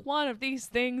related. Like, one of these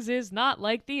things is not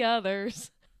like the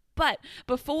others. But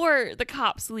before the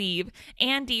cops leave,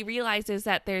 Andy realizes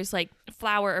that there's like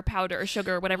flour or powder or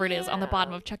sugar or whatever it is on the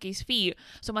bottom of Chucky's feet.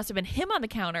 So it must have been him on the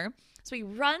counter. So he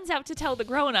runs out to tell the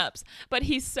grown-ups, but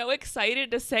he's so excited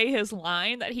to say his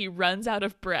line that he runs out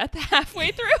of breath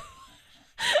halfway through.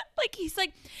 Like, he's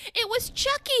like, it was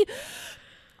Chucky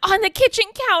on the kitchen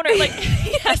counter. Like,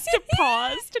 he has to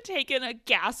pause to take in a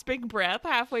gasping breath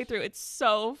halfway through. It's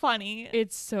so funny.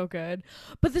 It's so good.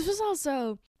 But this was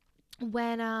also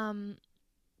when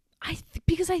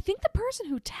because I think the person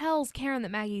who tells Karen that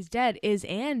Maggie's dead is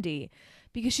Andy,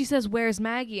 because she says, "Where's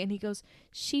Maggie?" and he goes,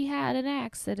 "She had an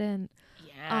accident."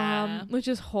 Yeah. Which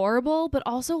is horrible, but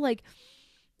also like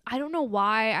I don't know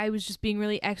why I was just being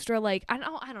really extra. Like I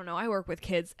don't know. I work with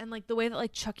kids, and like the way that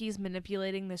like Chucky's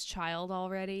manipulating this child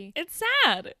already, It's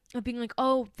sad. of being like,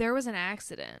 "Oh, there was an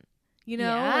accident," you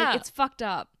know, Yeah. like it's fucked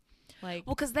up. Like,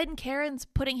 Well, because then Karen's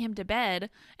putting him to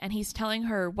bed, and he's telling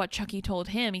her what Chucky told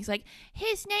him. He's like,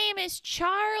 his name is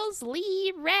Charles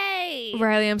Lee Ray.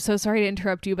 Riley, I'm so sorry to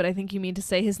interrupt you, but I think you mean to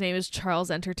say his name is Charles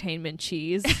Entertainment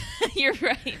Cheese. You're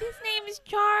right. His name is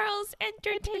Charles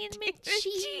Entertainment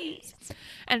Cheese.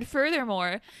 And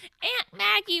furthermore, Aunt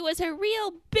Maggie was a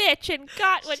real bitch and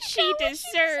got what she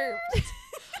deserved.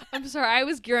 I'm sorry, I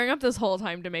was gearing up this whole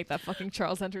time to make that fucking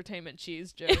Charles Entertainment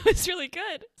Cheese joke. It was really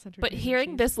good. But Entertainment hearing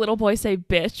Cheese. this little boy say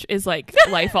bitch is like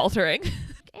life altering.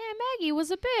 Aunt Maggie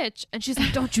was a bitch. And she's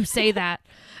like, "Don't you say that."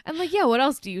 And like, yeah, what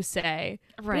else do you say?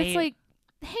 But it's like,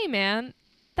 hey man,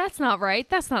 that's not right.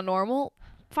 That's not normal.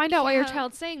 Find out why your Yeah.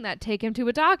 child's saying that. Take him to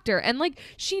a doctor. And like,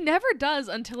 she never does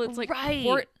until it's like Right.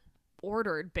 court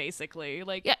ordered, basically.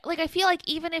 Like, Yeah, like I feel like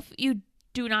even if you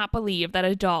do not believe that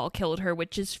a doll killed her,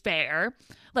 which is fair,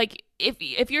 like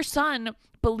if your son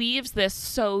believes this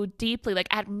so deeply, like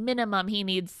at minimum he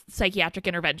needs psychiatric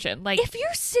intervention. Like if your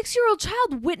 6-year-old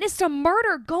child witnessed a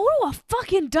murder, go to a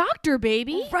fucking doctor,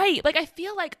 baby. right, like I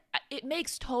feel like it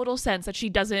makes total sense that she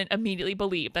doesn't immediately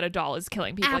believe that a doll is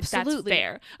killing people. Like that's Absolutely.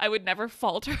 fair. I would never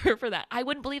fault her for that. I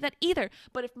wouldn't believe that either.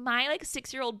 But if my like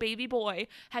 6-year-old baby boy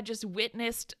had just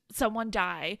witnessed someone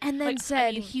die And then like, said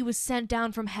I mean, he was sent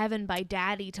down from heaven by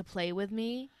daddy to play with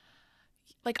me.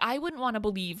 like I wouldn't want to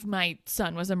believe my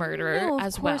son was a murderer No, of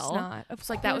as course well. not. Of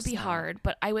So like that would course be not. hard,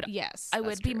 but I would Yes, I that's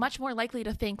would be true. much more likely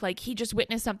to think like he just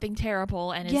witnessed something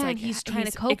terrible and is Yeah, like and he's trying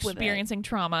to cope with it. experiencing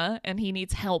trauma and he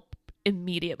needs help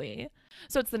immediately.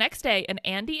 So it's the next day and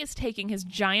Andy is taking his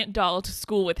giant doll to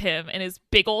school with him in his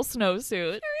big old snowsuit.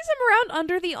 Carries him around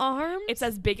under the arm. It's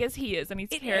as big as he is and he's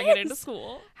It carrying it into is.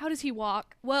 school. How does he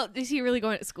walk? Well, is he really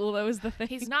going to school? That was the thing.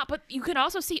 He's not, but you can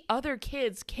also see other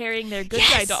kids carrying their good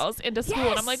guy Yes! dolls into school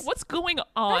and I'm like, Yes! what's going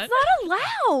on? That's not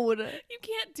allowed. You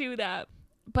can't do that.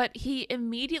 But he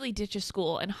immediately ditches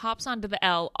school and hops onto the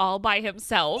L all by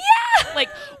himself. Yeah. Like,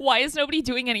 why is nobody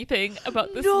doing anything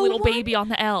about this No little one baby on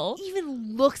the L?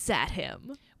 Even looks at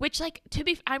him. Which, like,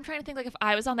 I'm trying to think, like, if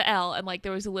I was on the L and, like,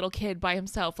 there was a little kid by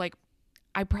himself, like,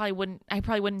 I probably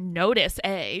wouldn't notice,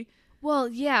 A. Well,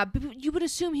 yeah, but you would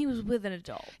assume he was with an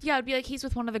adult. Yeah, I'd be like, he's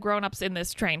with one of the grown-ups in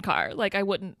this train car. Like, I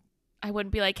wouldn't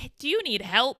be like, hey, do you need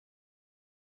help?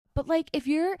 But like, if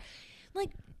you're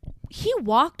like, he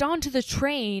walked onto the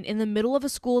train in the middle of a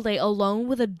school day alone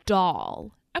with a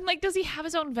doll. I'm like, does he have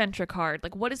his own Ventra card?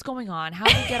 Like, what is going on? How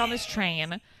did he get on this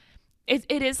train? It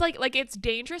is like it's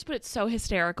dangerous, but it's so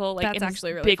hysterical. Like That's in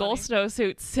actually his really big old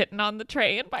snowsuit, sitting on the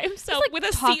train by himself with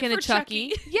a seat talking for to Chucky.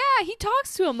 Chucky. Yeah, he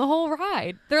talks to him the whole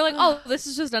ride. They're like, "Oh, this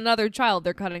is just another child.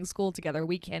 They're cutting school together.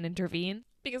 We can't intervene."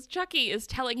 Because Chucky is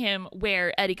telling him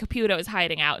where Eddie Caputo is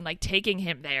hiding out and like taking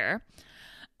him there.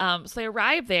 So they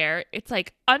arrive there. It's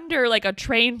like under like a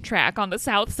train track on the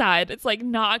south side. It's like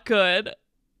not good.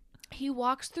 He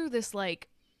walks through this like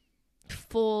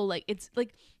full like it's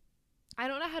like I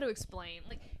don't know how to explain.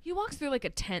 Like he walks through like a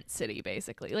tent city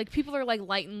basically. Like people are like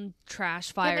lighting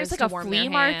trash fires. there's, like, to a warm flea their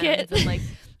market. hands and like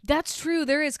that's true.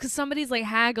 There is because somebody's like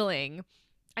haggling.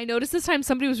 I noticed this time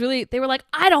somebody was they were like,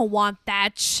 "I don't want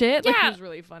that shit." Like, Yeah. it was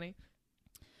really funny.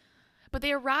 But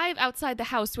they arrive outside the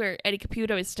house where Eddie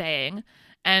Caputo is staying,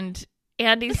 and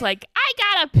Andy's like, "I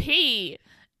gotta pee."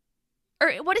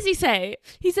 Or what does he say?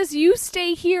 He says, "You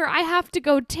stay here. I have to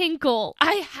go tinkle."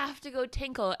 I have to go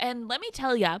tinkle. And let me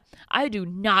tell ya, I do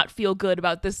not feel good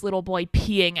about this little boy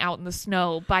peeing out in the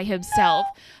snow by himself.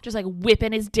 Just like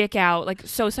whipping his dick out. Like,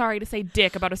 so sorry to say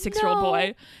dick about a 6-year-old No.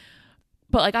 boy.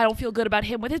 But like, I don't feel good about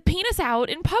him with his penis out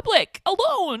in public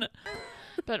alone.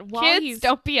 But while Kids, he's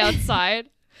don't be outside.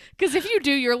 Because if you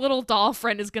do, your little doll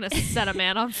friend is going to set a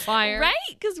man on fire. right,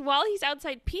 because while he's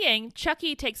outside peeing,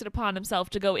 Chucky takes it upon himself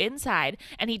to go inside,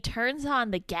 and he turns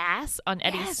on the gas on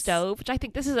Eddie's Yes. stove, which I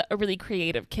think this is a really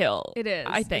creative kill. It is.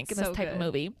 I think, It's in this so type of good.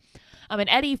 movie. And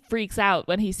Eddie freaks out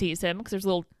when he sees him because there's a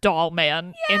little doll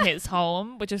man in his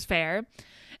home, which is fair.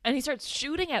 And he starts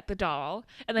shooting at the doll,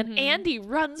 and then Mhm. Andy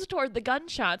runs toward the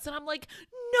gunshots, and I'm like,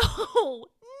 no.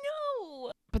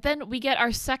 But then we get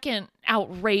our second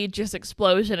outrageous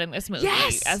explosion in this movie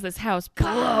Yes! as this house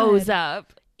God. blows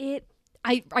up.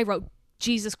 I wrote,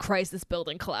 Jesus Christ, this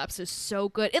building collapses so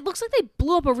good. It looks like they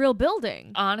blew up a real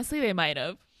building. Honestly, they might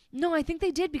have. No, I think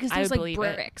they did because I there's would like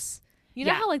believe it. bricks. You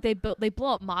know Yeah. how like they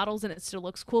blow up models and it still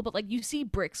looks cool, but like you see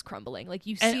bricks crumbling. Like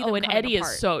you see And, them and coming Eddie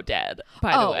apart. is so dead,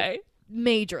 by the Oh, way.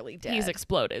 majorly dead. He's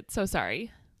exploded. So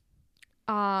sorry.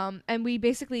 And we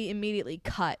basically immediately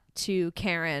cut to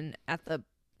Karen at the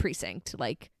precinct,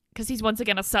 like, Because he's once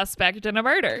again a suspect in a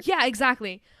murder. yeah,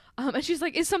 exactly. And she's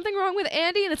like, is something wrong with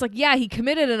Andy? And it's like, yeah, he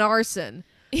committed an arson.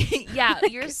 Yeah,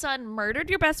 your son murdered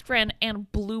your best friend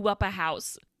and blew up a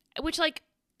house. Which, like,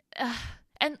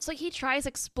 and it's like he tries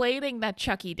explaining that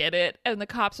Chucky did it, and the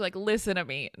cops are like, listen to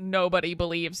me, nobody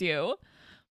believes you.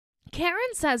 Karen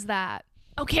says that.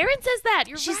 Oh, Karen says that.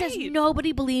 You're She right. says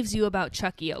nobody believes you about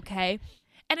Chucky, okay?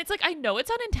 And it's like, I know it's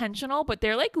unintentional, but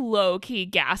they're like low-key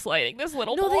gaslighting this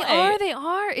little boy. No, they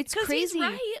are. It's 'Cause crazy. he's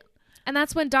right. And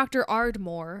that's when Dr.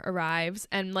 Ardmore arrives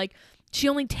and like she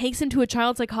only takes him to a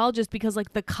child psychologist because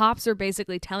like the cops are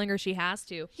basically telling her she has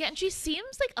to. Yeah, and she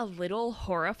seems like a little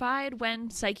horrified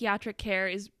when psychiatric care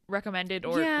is recommended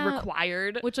or Yeah.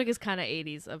 required. Which like is kind of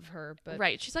 80s of her, but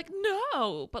Right. She's like,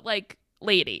 no. But like,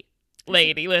 lady,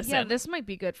 listen. yeah, this might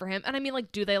be good for him. And I mean,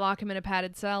 like, do they lock him in a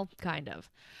padded cell? Kind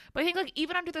of. But I think like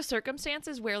even under the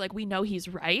circumstances where like we know he's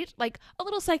right, like a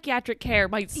little psychiatric care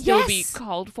might still be Yes!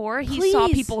 called for. He saw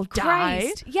Please, people die.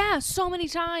 Christ. Yeah, so many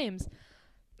times.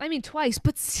 I mean, twice,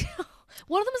 but still.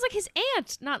 One of them is like his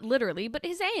aunt, not literally, but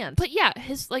his aunt. But yeah,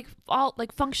 his like all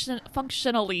like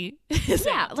functionally. his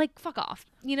yeah, aunt. like fuck off.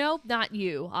 You know, not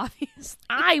you, obviously.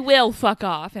 I will fuck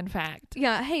off. In fact,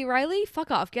 Yeah, hey Riley, fuck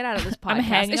off. Get out of this podcast. I'm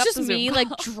hanging it's up just the Zoom me call.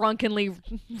 like drunkenly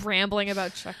rambling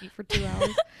about Chucky for 2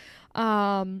 hours.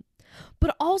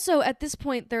 But also at this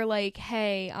point they're like,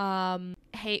 hey,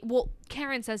 well,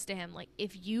 Karen says to him like,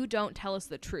 if you don't tell us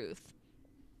the truth,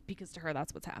 because to her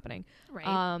that's what's happening.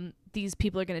 right? These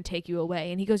people are going to take you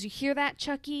away. And he goes, you hear that,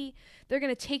 Chucky? They're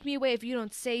going to take me away if you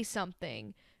don't say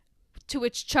something. To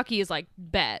which Chucky is like,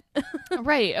 bet.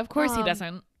 Right. Of course he Um,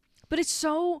 doesn't. But it's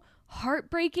so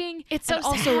heartbreaking. It's so and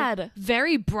also sad.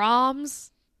 very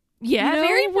Brahms. Yeah, You know,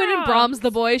 very when Brahms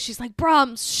the boy, she's like,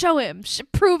 Brahms, show him,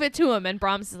 prove it to him. And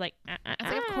Brahms is like, I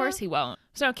was like, of course he won't.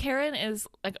 So Karen is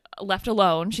like left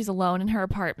alone. She's alone in her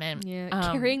apartment. Yeah,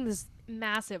 carrying this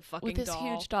massive fucking with this doll.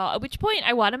 huge doll. At which point,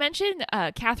 I want to mention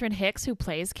Catherine Hicks, who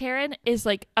plays Karen, is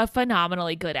like a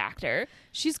phenomenally good actor.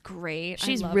 She's great. I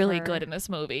She's love really her. good in this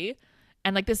movie.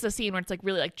 And like this is a scene where it's like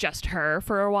really like just her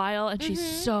for a while, and she's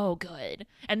so good.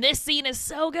 And this scene is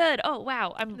so good. Oh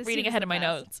wow, I'm This reading scene is ahead the of my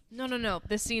best. notes. No.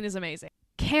 This scene is amazing.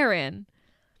 Karen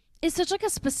is such like a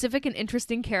specific and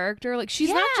interesting character. Like she's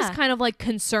not just Yeah. kind of like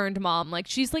concerned mom. Like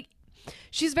she's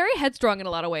very headstrong in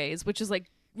a lot of ways, which is like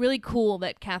really cool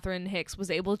that Catherine Hicks was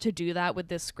able to do that with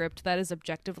this script that is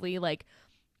objectively like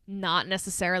not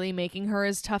necessarily making her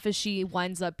as tough as she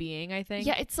winds up being, I think.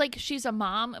 Yeah, it's like she's a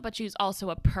mom, but she's also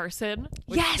a person,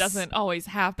 which Yes! doesn't always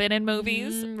happen in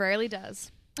movies. Rarely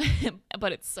does.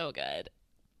 But it's so good.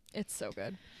 It's so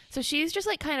good. So she's just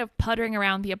like kind of puttering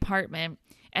around the apartment,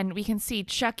 and we can see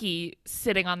Chucky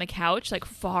sitting on the couch, like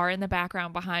far in the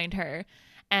background behind her.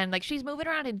 And like she's moving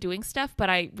around and doing stuff, but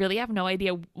I really have no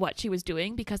idea what she was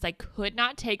doing because I could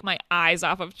not take my eyes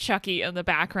off of Chucky in the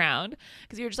background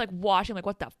because you're just like watching, like,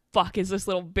 what the fuck is this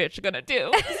little bitch gonna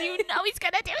do? Because you know he's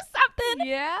gonna do something.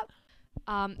 Yeah.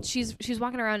 She's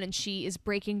walking around and she is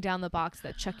breaking down the box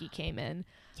that Chucky came in.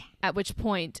 Yeah. At which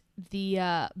point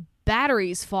the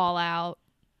batteries fall out.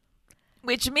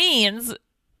 Which means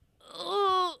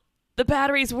the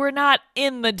batteries were not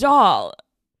in the doll.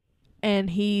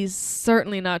 And he's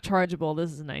certainly not chargeable.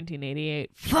 This is 1988.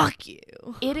 Fuck you.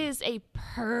 It is a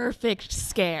perfect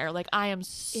scare. Like, I am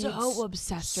so It's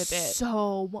obsessed with it.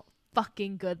 So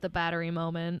fucking good, the battery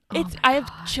moment. It's I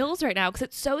have chills right now because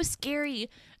it's so scary,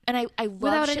 and I love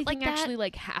without shit anything like that. actually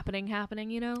like happening,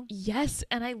 you know? Yes,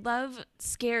 and I love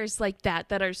scares like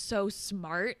that are so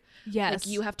smart. Yes. Like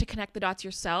you have to connect the dots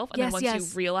yourself, and Yes, then once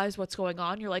yes. you realize what's going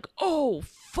on, you're like, oh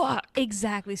fuck.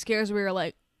 Exactly. Scares where you're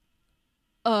like,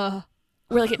 Where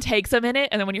like it takes a minute,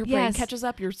 and then when your brain Yes. catches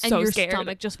up, you're and so your scared.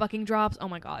 stomach just fucking drops. Oh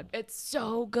my god. It's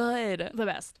so good. The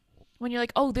best. When you're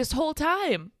like, oh, this whole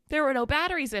time there were no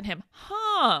batteries in him.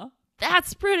 Huh.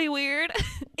 That's pretty weird.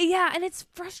 Yeah, and it's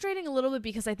frustrating a little bit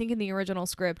because I think in the original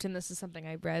script, and this is something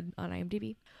I read on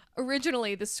IMDb,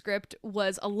 originally the script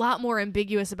was a lot more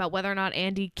ambiguous about whether or not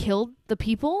Andy killed the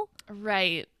people.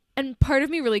 Right. And part of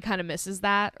me really kind of misses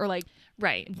that, or like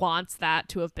Right. wants that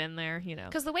to have been there, you know.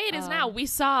 Because the way it is now, we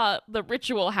saw the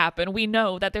ritual happen. We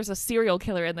know that there's a serial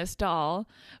killer in this doll,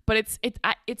 but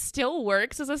it still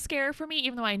works as a scare for me,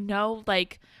 even though I know,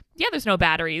 like, yeah, there's no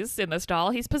batteries in this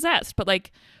doll. He's possessed, but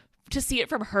like to see it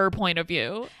from her point of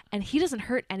view. And he doesn't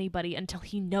hurt anybody until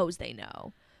he knows they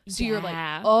know. So you're like,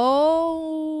 Yeah.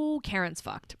 oh, Karen's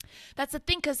fucked. That's the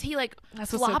thing, because he like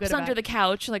That's what's so flops good about under it. the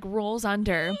couch, like rolls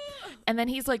under, and then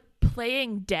he's like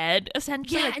playing dead,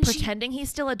 essentially, Yeah, like and pretending he's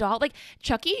still a doll. Like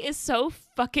Chucky is so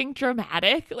fucking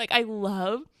dramatic. Like I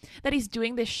love that he's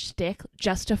doing this shtick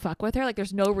just to fuck with her. Like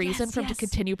there's no reason Yes, for him to yes.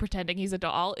 continue pretending he's a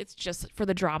doll. It's just for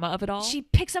the drama of it all. She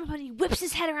picks him up and he whips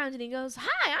his head around and he goes,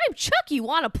 "Hi, I'm Chucky.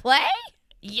 Want to play?"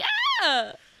 Yeah.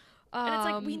 And it's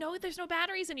like, we Um, know there's no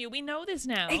batteries in you. We know this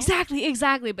now.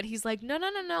 Exactly. But he's like, no.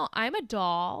 I'm a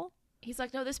doll. He's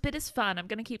like, no, this bit is fun. I'm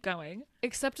going to keep going.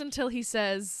 Except until he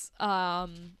says,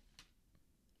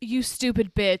 you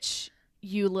stupid bitch,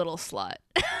 you little slut.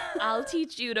 I'll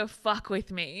teach you to fuck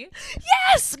with me.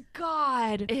 Yes,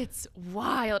 God. It's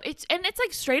wild. It's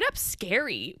like straight up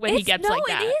scary when he gets like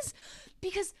that. It is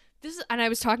because this is, and I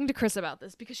was talking to Chris about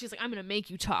this because she's like, I'm gonna make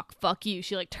you talk. Fuck you.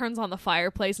 She like turns on the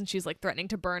fireplace and she's like threatening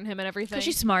to burn him and everything. Because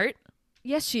she's smart.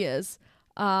 Yes, she is.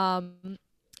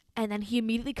 And then he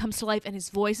immediately comes to life and his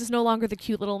voice is no longer the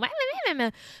cute little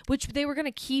which they were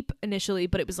gonna keep initially,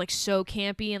 but it was like so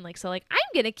campy and like so like I'm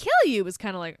gonna kill you was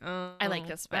kind of like I like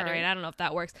this better. All right, I don't know if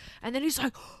that works. And then he's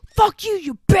like, fuck you,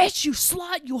 you bitch, you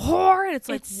slut, you whore, and it's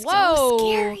like, It's whoa, so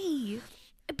scary.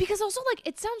 because also like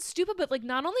it sounds stupid, but like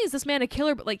not only is this man a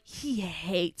killer, but like he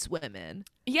hates women.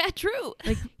 Yeah, true.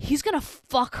 Like he's gonna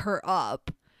fuck her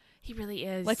up, He really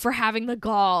is. like for having the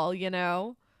gall, you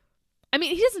know. I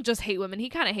mean, he doesn't just hate women; he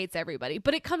kind of hates everybody.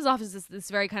 But it comes off as this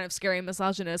very kind of scary,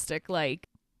 misogynistic, like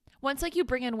once like you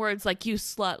bring in words like you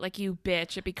slut, like you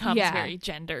bitch, it becomes Yeah. very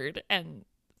gendered and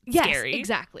yes, scary.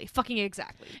 exactly, fucking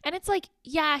exactly. And it's like,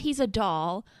 yeah, he's a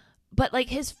doll, but like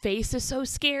his face is so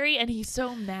scary and he's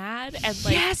so mad and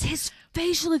like yes, his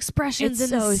facial expressions It's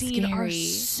in the so scene are scary.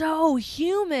 so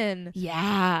human.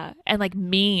 yeah, and like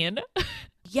mean.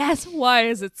 Yes, why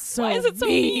is it so? Why is it so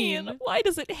mean? Why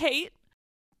does it hate?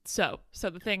 So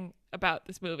the thing about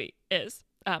this movie is,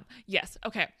 yes,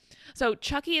 okay. So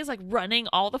Chucky is like running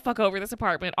all the fuck over this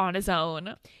apartment on his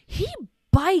own. He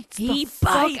bites He the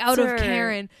fuck bites out her. of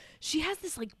Karen. She has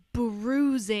this like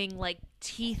bruising, like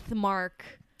teeth mark.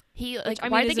 He like, I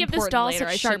mean, why is did they give this important doll later.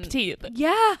 I such sharp shouldn't- teeth?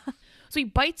 Yeah, So he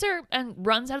bites her and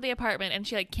runs out of the apartment, and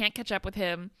she like can't catch up with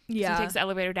him. Yeah. So he takes the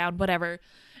elevator down, whatever.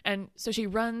 And so she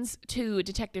runs to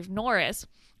Detective Norris,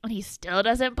 and he still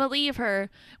doesn't believe her,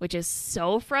 which is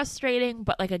so frustrating.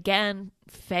 But like again,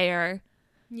 fair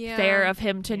of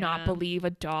him to not Yeah. believe a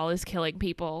doll is killing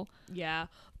people. Yeah.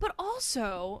 But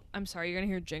also, I'm sorry, you're going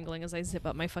to hear jingling as I zip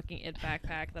up my fucking It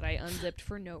backpack that I unzipped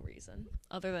for no reason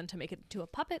other than to make it into a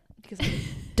puppet because I'm a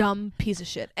dumb piece of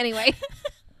shit. Anyway.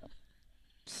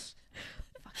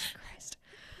 Fucking Christ.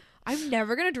 I'm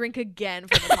never going to drink again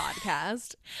for the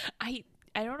podcast. I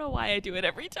don't know why I do it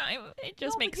every time. It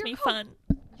just No, but makes you're me co- fun.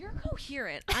 You're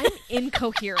coherent. I'm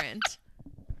incoherent.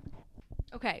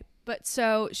 Okay, but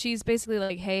so she's basically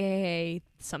like, hey,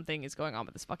 something is going on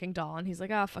with this fucking doll. And he's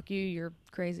like, fuck you, you're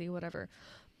crazy, whatever.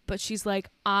 But she's like,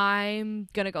 I'm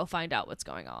gonna go find out what's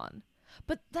going on.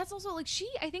 But that's also like, she,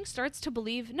 I think, starts to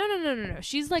believe, no.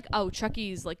 She's like, oh,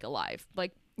 Chucky's like alive.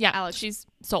 Like, Yeah, Alex she's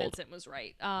sold. Vincent was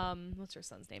right. What's her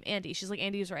son's name? Andy. She's like,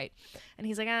 Andy was right. And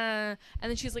he's like, and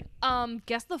then she's like,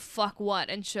 guess the fuck what?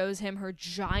 And shows him her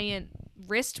giant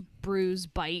wrist bruise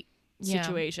bite Yeah.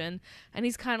 situation. And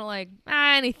he's kind of like,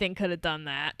 anything could have done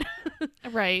that.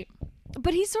 Right.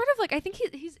 But he's sort of like, I think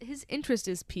his interest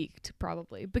is piqued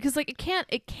probably because like it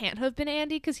can't have been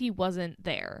Andy because he wasn't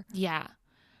there. Yeah.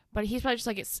 But he's probably just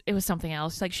like, it was something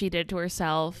else. Like she did to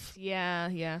herself.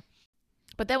 Yeah.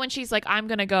 But then when she's like, I'm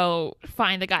going to go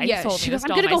find the guy who sold she me goes, this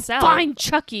I'm doll gonna myself. go find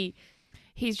Chucky.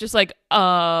 He's just like,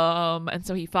 and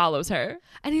so he follows her.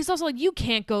 And he's also like, you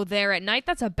can't go there at night.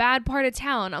 That's a bad part of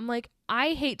town. I'm like,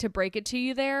 I hate to break it to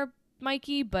you there,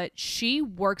 Mikey, but she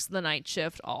works the night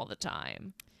shift all the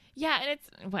time. Yeah, and it's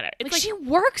whatever. It's Like, she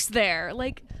works there.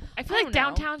 Like, I feel I like don't know.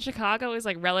 downtown Chicago is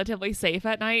like relatively safe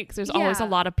at night because there's always a Yeah.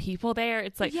 lot of people there.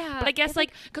 It's like, Yeah, but I guess it's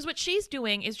like because what she's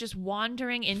doing is just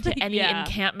wandering into any Yeah.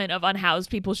 encampment of unhoused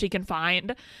people she can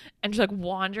find, and just like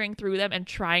wandering through them and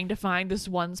trying to find this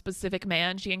one specific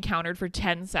man she encountered for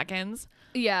 10 seconds.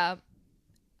 yeah.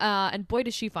 And boy,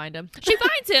 does she find him. She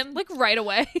finds him. Like, right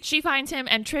away. She finds him,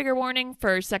 and trigger warning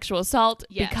for sexual assault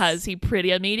Yes. because he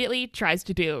pretty immediately tries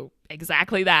to do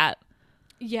exactly that.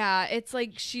 Yeah, it's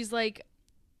like, she's like,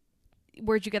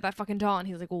 where'd you get that fucking doll? And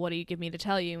he's like, well, what do you give me to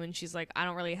tell you? And she's like, I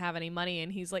don't really have any money.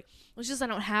 And he's like, well, it's just I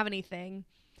don't have anything.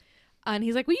 And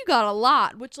he's like, well, you got a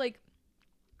lot, which like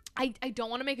I don't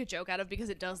want to make a joke out of because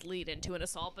it does lead into an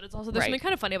assault, but it's also there's something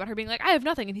kind of funny about her being like, I have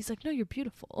nothing. And he's like, no, you're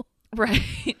beautiful. Right.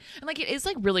 And like it is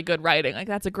like really good writing. Like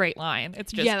that's a great line.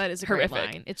 It's just that is a horrific.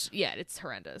 great line. It's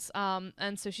horrendous.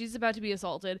 And so she's about to be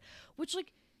assaulted, which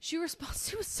like she responds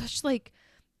to with such like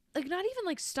not even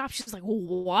like stop. She's like,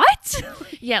 what?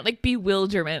 Yeah, like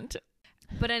bewilderment.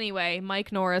 But anyway,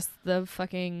 Mike Norris, the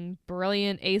fucking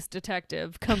brilliant ace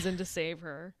detective, comes in to save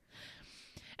her.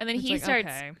 And then It's he like, starts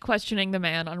okay. questioning the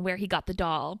man on where he got the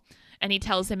doll. And he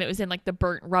tells him it was in like the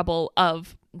burnt rubble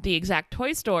of the exact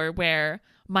toy store where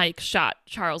Mike shot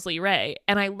Charles Lee Ray.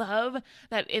 And I love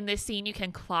that in this scene you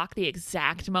can clock the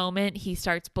exact moment he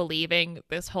starts believing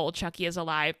this whole Chucky is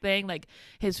alive thing. Like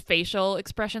his facial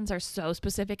expressions are so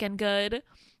specific and good.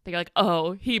 They're like,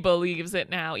 oh, he believes it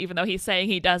now. Even though he's saying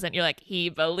he doesn't, you're like, he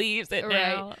believes it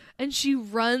now. And she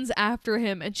runs after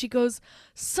him and she goes,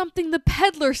 something the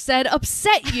peddler said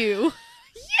upset you.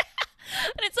 Yeah.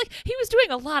 And it's like, he was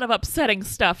doing a lot of upsetting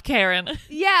stuff, Karen.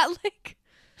 Yeah, like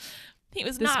He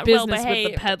was this not well business behaved.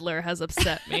 with the peddler has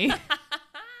upset me.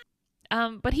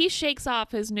 But he shakes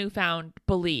off his newfound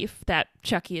belief that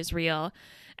Chucky is real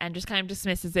and just kind of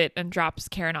dismisses it and drops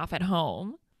Karen off at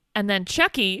home. And then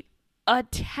Chucky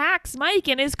attacks Mike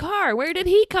in his car. Where did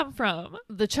he come from?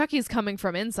 The Chucky's coming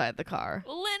from inside the car.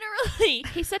 Literally.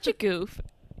 He's such a goof.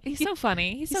 He's so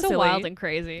funny. He's so silly. wild and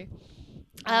crazy.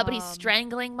 But he's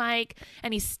strangling Mike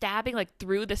and he's stabbing like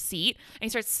through the seat and he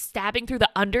starts stabbing through the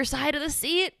underside of the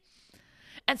seat.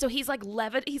 And so he's like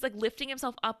lifting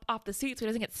himself up off the seat so he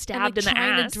doesn't get stabbed and, like, in the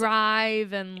trying ass. to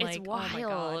drive and It's like oh my God.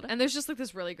 wild. And there's just like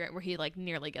this really great where he like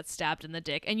nearly gets stabbed in the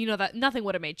dick, and you know that nothing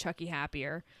would have made Chucky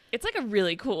happier It's like a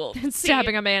really cool than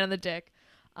stabbing a man in the dick.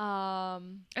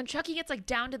 And Chucky gets like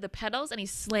down to the pedals and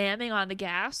he's slamming on the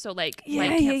gas so like Yeah,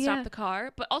 Mike can't yeah, stop yeah. the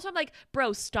car. But also I'm like,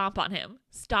 bro, stomp on him.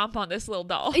 Stomp on this little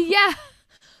doll. Yeah.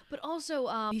 But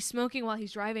also, he's smoking while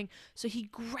he's driving, so he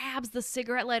grabs the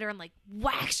cigarette lighter and like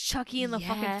whacks Chucky in the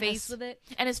fucking face with it.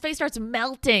 And his face starts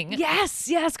melting. Yes,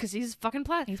 because he's fucking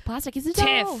plastic. He's plastic. He's a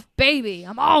doll. Tiff, baby,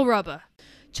 I'm all rubber.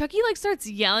 Chucky like starts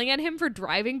yelling at him for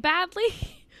driving badly,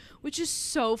 which is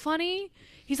so funny.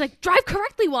 He's like, drive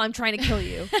correctly while I'm trying to kill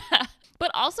you.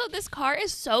 But also this car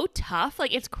is so tough.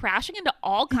 Like it's crashing into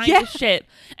all kinds Yeah. of shit.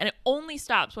 And it only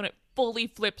stops when it fully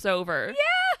flips over.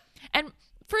 Yeah. And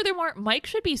furthermore, Mike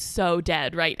should be so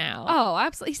dead right now. Oh,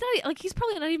 absolutely. He's not like he's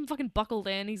probably not even fucking buckled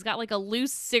in. He's got like a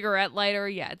loose cigarette lighter.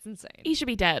 Yeah, it's insane. He should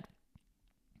be dead.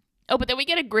 Oh, but then we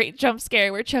get a great jump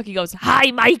scare where Chucky goes,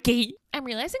 "Hi, Mikey." I'm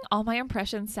realizing all my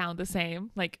impressions sound the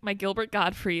same. Like my Gilbert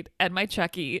Gottfried and my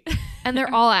Chucky. And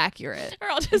they're all accurate. They're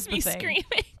all That's just the me thing.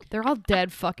 screaming. They're all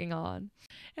dead fucking on.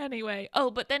 Anyway. Oh,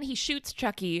 but then he shoots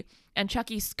Chucky and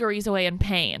Chucky scurries away in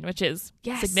pain, which is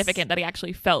Yes. significant that he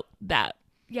actually felt that.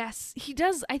 Yes, he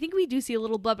does. I think we do see a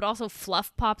little blood, but also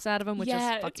fluff pops out of him, which is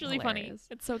fucking it's really funny. hilarious.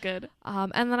 It's so good.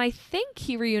 And then I think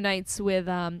he reunites with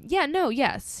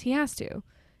yes, he has to.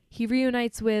 He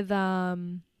reunites with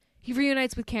Karen,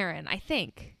 I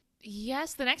think.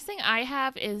 Yes, the next thing I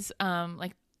have is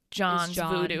like John's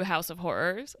John. Voodoo House of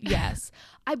Horrors. Yes.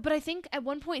 But I think at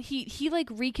one point he like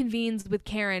reconvenes with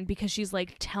Karen because she's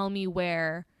like, tell me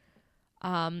where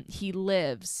he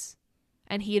lives.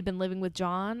 And he had been living with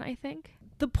John, I think.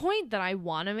 The point that I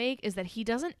want to make is that he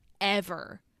doesn't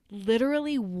ever,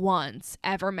 literally once,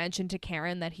 ever mention to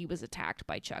Karen that he was attacked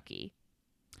by Chucky.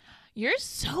 You're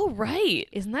so right.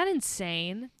 Isn't that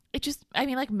insane? It just, I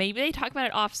mean, like maybe they talk about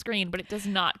it off screen, but it does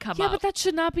not come Yeah, up. but that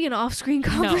should not be an off-screen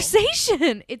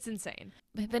conversation. It's insane.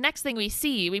 The next thing we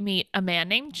see, we meet a man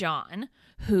named John,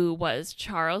 who was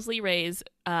Charles Lee Ray's,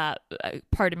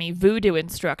 voodoo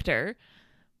instructor.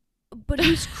 But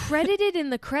he's credited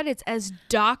in the credits as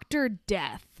Dr.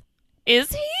 Death.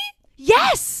 Is he?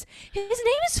 Yes! His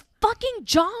name is fucking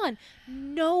John.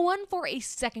 No one for a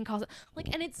second calls it.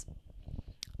 Like, and it's...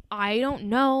 I don't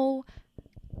know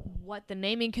what the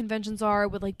naming conventions are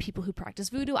with, like, people who practice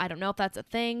voodoo. I don't know if that's a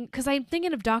thing. Because I'm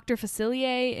thinking of Dr.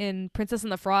 Facilier in Princess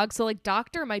and the Frog. So, like,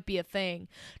 doctor might be a thing.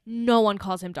 No one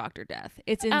calls him Dr. Death.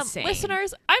 It's insane.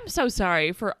 Listeners, I'm so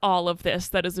sorry for all of this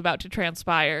that is about to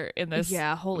transpire in this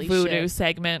holy voodoo shit.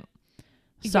 segment.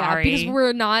 Sorry. Yeah, because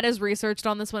we're not as researched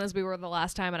on this one as we were the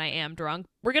last time, and I am drunk.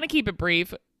 We're going to keep it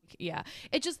brief. Yeah.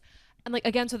 It just... And, like,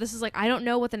 again, so this is, like, I don't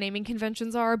know what the naming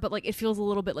conventions are, but, like, it feels a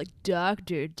little bit like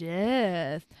Dr.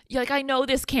 Death. You're like, I know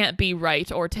this can't be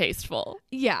right or tasteful.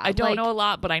 Yeah. I don't like, know a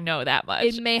lot, but I know that much.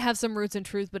 It may have some roots in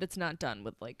truth, but it's not done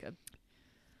with, like, a...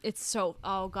 It's so...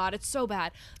 Oh, God, it's so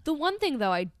bad. The one thing,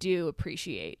 though, I do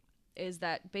appreciate is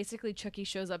that basically Chucky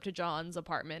shows up to John's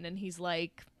apartment and he's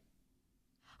like,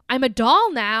 I'm a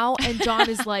doll now. And John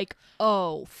is like,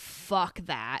 oh, fuck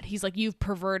that. He's like, you've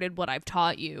perverted what I've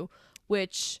taught you,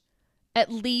 which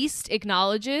at least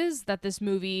acknowledges that this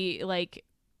movie like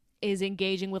is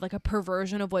engaging with like a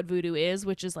perversion of what voodoo is,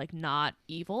 which is like not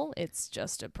evil. It's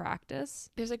just a practice.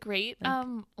 There's a great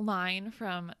line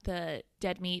from the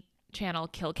Dead Meat channel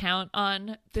Kill Count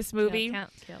on this movie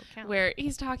Kill count. where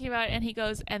he's talking about it and he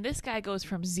goes, and this guy goes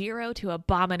from 0 to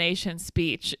abomination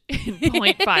speech in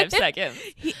 0.5 seconds.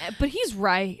 But he's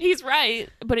right. He's right.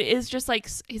 But it is just like,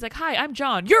 he's like, hi, I'm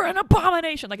John. You're an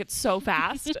abomination. Like, it's so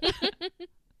fast.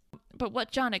 But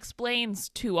what John explains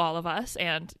to all of us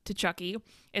and to Chucky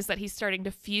is that he's starting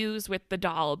to fuse with the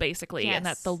doll, basically, and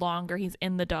that the longer he's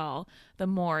in the doll, the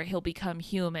more he'll become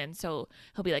human. So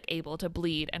he'll be like able to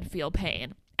bleed and feel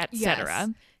pain, etc. Yes.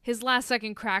 His last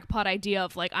second crackpot idea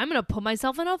of like, I'm gonna put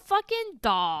myself in a fucking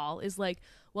doll is like,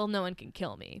 well, no one can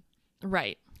kill me.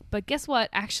 Right. But guess what?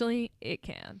 Actually, it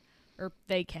can. Or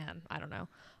they can. I don't know.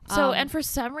 So, and for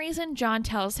some reason, John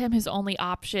tells him his only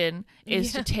option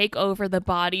is to take over the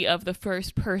body of the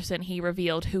first person he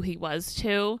revealed who he was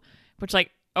to, which,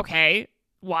 like, okay,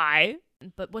 why?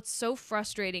 But what's so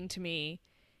frustrating to me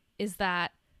is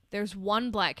that there's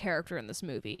one black character in this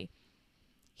movie.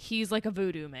 He's like a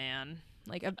voodoo man.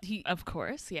 Like, he, of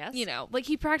course, yes. You know, like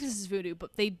he practices voodoo,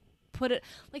 but they put it,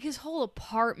 like his whole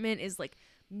apartment is like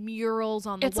murals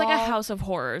on the wall. It's like a house of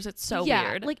horrors. It's so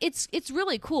weird. Like it's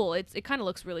really cool. It kind of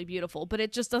looks really beautiful, but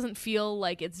it just doesn't feel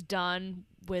like it's done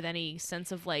with any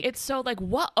sense of like, it's so like,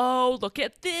 whoa, look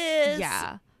at this.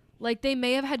 Yeah. Like they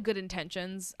may have had good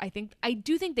intentions. I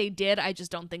do think they did. I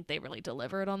just don't think they really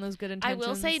delivered on those good intentions. I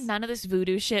will say none of this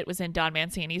voodoo shit was in Don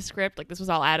Mancini's script. Like this was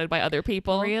all added by other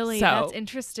people. Really? So. That's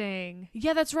interesting.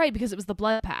 Yeah, that's right, because it was the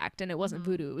blood pact and it wasn't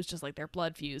voodoo. It was just like their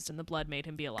blood fused and the blood made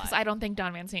him be alive. Because I don't think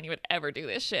Don Mancini would ever do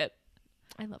this shit.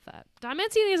 I love that. Don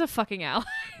Mancini is a fucking ally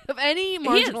of any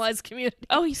marginalized community.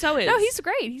 Oh, he so is. No, he's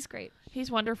great. He's great. He's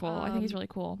wonderful. I think he's really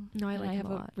cool. No, I like him have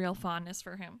a lot. real fondness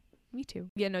for him. Me too.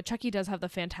 Yeah, no, Chucky does have the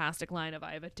fantastic line of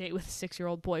I have a date with a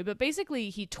 6-year-old boy, but basically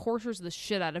he tortures the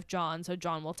shit out of John so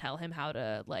John will tell him how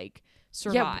to like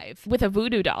survive. Yeah, with a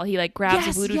voodoo doll. He like grabs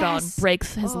a voodoo doll and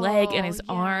breaks his leg and his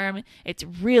arm. It's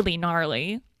really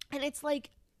gnarly. And it's like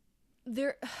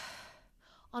there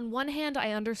on one hand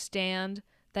I understand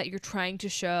that you're trying to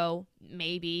show,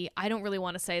 maybe, I don't really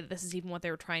want to say that this is even what they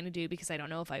were trying to do because I don't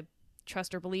know if I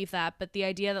trust or believe that, but the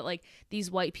idea that like these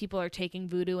white people are taking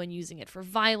voodoo and using it for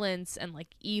violence and like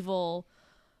evil,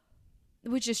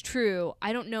 which is true.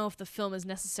 I don't know if the film is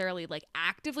necessarily like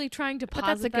actively trying to posit but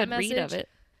that's a good message. read of it.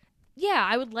 Yeah,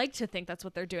 I would like to think that's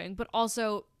what they're doing, but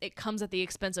also it comes at the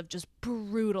expense of just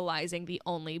brutalizing the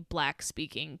only black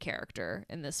speaking character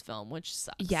in this film, which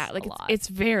sucks. Yeah, like it's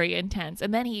very intense.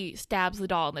 And then he stabs the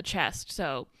doll in the chest,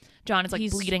 so John is like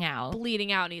bleeding out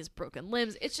and he has broken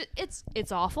limbs. It's just,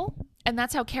 it's awful. And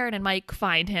that's how Karen and Mike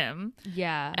find him.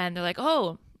 Yeah. And they're like,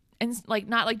 oh, and like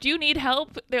not like, do you need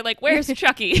help? They're like, where's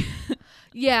Chucky?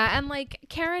 Yeah, and like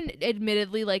Karen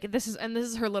admittedly like this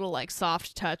is her little like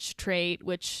soft touch trait,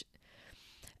 which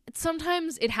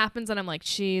sometimes it happens and I'm like,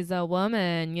 she's a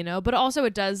woman, you know, but also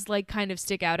it does like kind of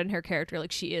stick out in her character.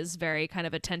 Like she is very kind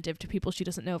of attentive to people she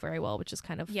doesn't know very well, which is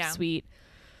kind of sweet.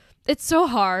 It's so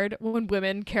hard when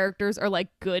women characters are like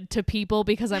good to people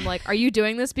because I'm like, are you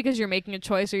doing this because you're making a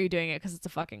choice or are you doing it because it's a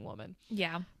fucking woman?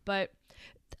 Yeah. But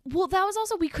well, that was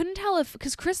also, we couldn't tell if,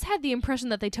 because Chris had the impression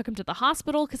that they took him to the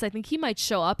hospital because I think he might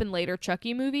show up in later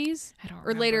Chucky movies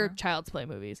or later Child's Play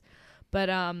movies.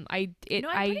 But I'm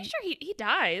pretty sure he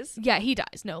dies. Yeah, he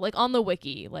dies. No, like on the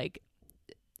wiki, like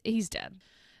he's dead.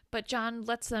 But John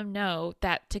lets them know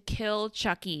that to kill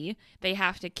Chucky, they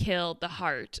have to kill the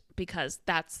heart because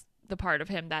that's the part of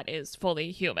him that is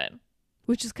fully human.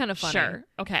 Which is kind of funny. Sure.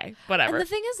 Okay. Whatever. And the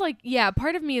thing is, like, yeah,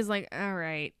 part of me is like, all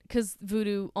right, because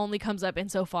voodoo only comes up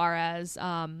insofar as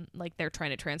like they're trying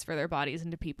to transfer their bodies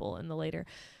into people in the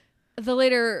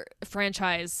later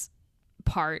franchise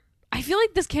part. I feel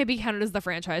like this can't be counted as the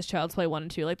franchise Child's Play 1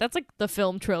 and 2. Like, that's like the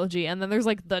film trilogy, and then there's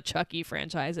like the Chucky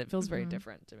franchise. It feels very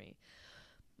different to me.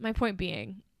 My point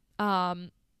being,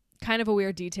 kind of a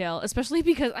weird detail, especially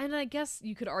because, and I guess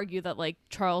you could argue that like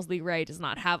Charles Lee Ray does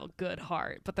not have a good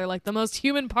heart, but they're like the most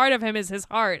human part of him is his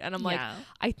heart, and I'm like,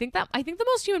 I think the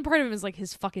most human part of him is like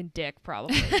his fucking dick,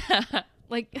 probably.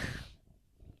 Like,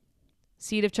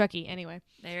 seed of Chucky. Anyway,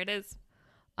 there it is.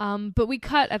 But we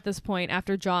cut at this point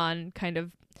after John kind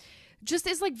of just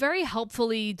is like very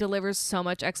helpfully delivers so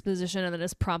much exposition and then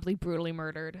is promptly brutally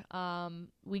murdered.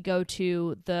 We go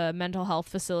to the mental health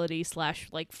facility /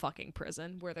 like fucking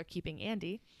prison where they're keeping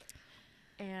Andy,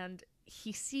 and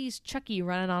he sees Chucky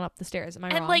running on up the stairs. Am I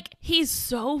And wrong? like he's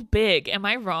so big. Am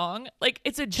I wrong? Like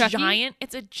it's a Chucky?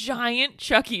 giant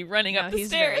Chucky running No, up the he's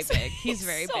stairs. very big. He's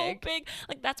very so big.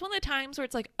 Like that's one of the times where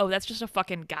it's like, oh, that's just a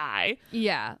fucking guy.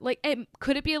 yeah, like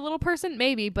could it be a little person?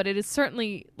 Maybe, but it is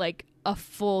certainly like a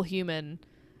full human.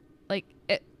 Like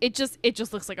it just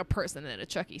looks like a person in a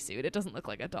Chucky suit. It doesn't look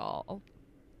like a doll.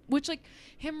 Which, like,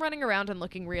 him running around and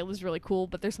looking real is really cool,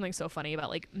 but there's something so funny about,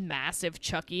 like, massive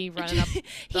Chucky running up the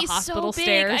He's hospital so big.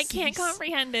 stairs. I can't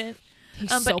comprehend it.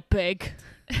 He's so big.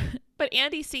 But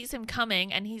Andy sees him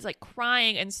coming and he's like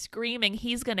crying and screaming,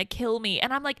 he's gonna kill me.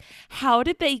 And I'm like, how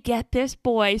did they get this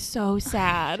boy so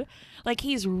sad? Like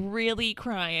he's really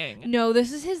crying. No,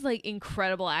 this is his, like,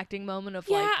 incredible acting moment of,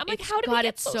 like, I'm like, it's, how did he God,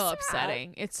 get it's so so sad?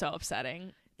 upsetting. It's so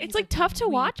upsetting. It's He's, like tough to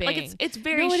watch. Like weeping. it's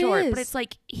very No, it short, is. but it's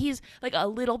like he's like a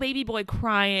little baby boy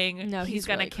crying. No, he's he's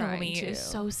gonna really kill crying, me. too. It's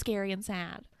so scary and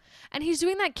sad. And he's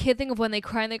doing that kid thing of when they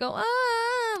cry and they go,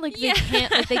 ah, like Yeah.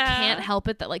 they can't help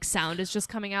it that like sound is just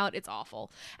coming out. It's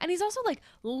awful. And he's also like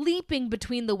leaping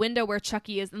between the window where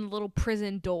Chucky is and the little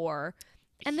prison door.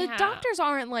 And the Yeah. doctors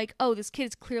aren't like, oh, this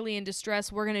kid's clearly in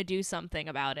distress. We're gonna do something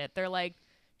about it. They're like,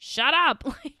 shut up.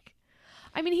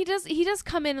 Like, I mean, he does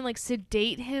come in and like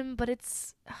sedate him, but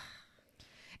it's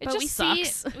it But just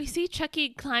sucks. we see Chucky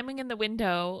climbing in the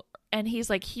window and he's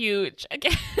like huge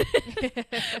again.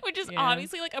 Which is Yeah.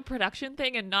 obviously like a production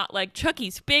thing and not like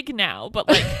Chucky's big now, but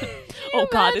like oh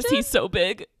god, is he imagine? so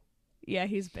big? Yeah,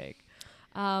 he's big.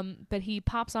 But he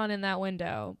pops on in that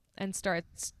window and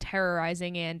starts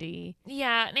terrorizing Andy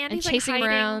Yeah, and Andy's and chasing like him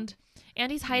hiding. around.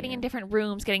 Andy's hiding Yeah. in different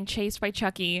rooms getting chased by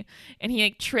Chucky, and he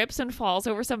like trips and falls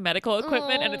over some medical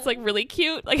equipment and it's like really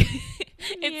cute. Like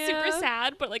it's super Yeah.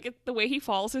 sad, but like the way he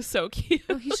falls is so cute.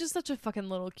 Oh, he's just such a fucking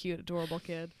little cute, adorable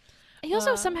kid. He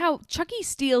also Uh. somehow Chucky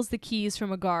steals the keys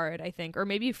from a guard, I think, or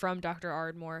maybe from Dr.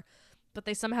 Ardmore, but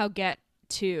they somehow get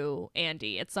to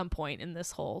Andy at some point in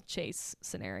this whole chase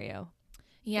scenario.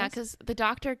 Yeah, Yes. because the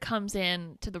doctor comes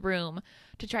in to the room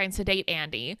to try and sedate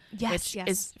Andy, Yes, which yes.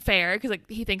 is fair because like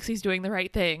he thinks he's doing the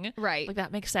right thing. Right. Like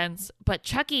that makes sense. But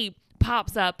Chucky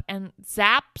pops up and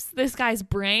zaps this guy's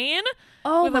brain.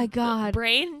 Oh with my a god.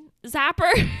 brain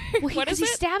zapper. Well, What is he it?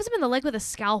 stabs him in the leg with a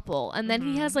scalpel, and then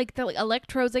he Mhm. has like the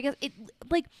electrodes. I guess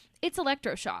it's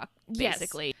electroshock, Yes.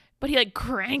 basically. But he like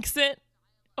cranks it.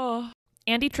 Oh,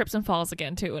 Andy trips and falls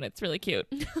again too, and it's really cute.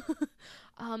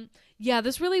 Yeah,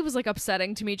 this really was like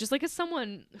upsetting to me, just like as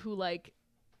someone who like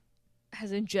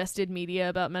has ingested media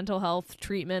about mental health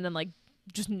treatment and like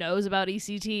just knows about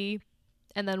ECT,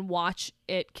 and then watch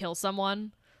it kill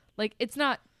someone. Like it's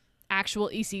not actual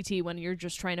ECT when you're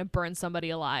just trying to burn somebody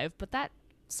alive, but that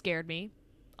scared me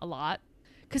a lot.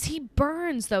 'Cause he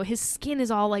burns though, his skin is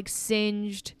all like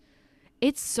singed.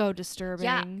 It's so disturbing.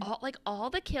 Yeah, all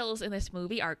the kills in this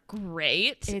movie are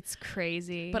great. It's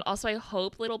crazy. But also, I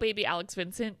hope little baby Alex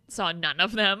Vincent saw none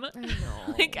of them. I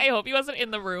know. Like, I hope he wasn't in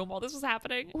the room while this was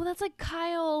happening. Well, that's like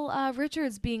Kyle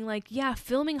Richards being like, yeah,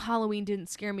 filming Halloween didn't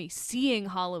scare me. Seeing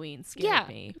Halloween scared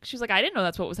me. She's like, I didn't know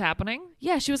that's what was happening.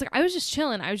 Yeah, she was like, I was just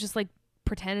chilling. I was just like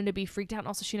pretending to be freaked out. And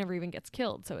also, she never even gets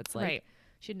killed. So it's like, Right.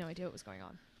 she had no idea what was going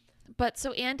on. But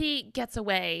so Andy gets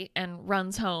away and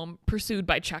runs home, pursued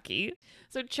by Chucky.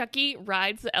 So Chucky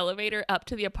rides the elevator up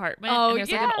to the apartment. Oh, and there's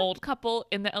like yeah. an old couple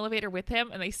in the elevator with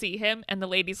him, and they see him, and the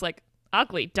lady's like,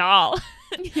 ugly doll.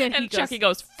 Yeah, and Chucky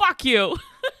goes, fuck you.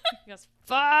 he goes,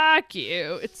 fuck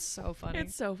you. It's so funny.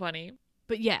 It's so funny.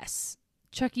 But yes,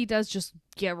 Chucky does just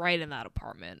get right in that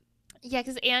apartment. Yeah,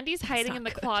 because Andy's hiding not in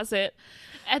the good. closet,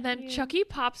 and then Yeah. Chucky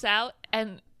pops out,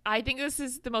 and I think this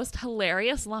is the most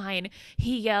hilarious line.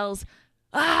 He yells,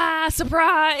 ah,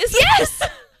 surprise. Yes!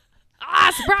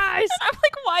 Ah, surprise! I'm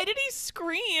like, why did he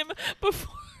scream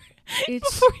before, It's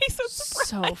before he said surprise?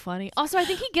 so funny. Also, I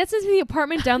think he gets into the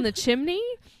apartment down the chimney,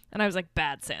 and I was like,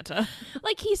 bad Santa.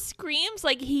 Like, he screams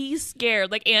like he's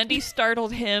scared. Like, Andy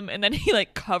startled him, and then he,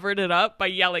 like, covered it up by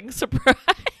yelling surprise.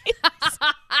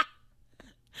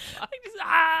 Like, just,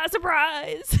 ah,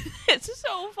 surprise. It's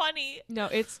so funny. No,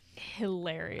 it's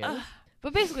hilarious.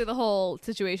 But basically, the whole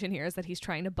situation here is that he's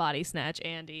trying to body snatch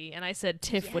Andy, and I said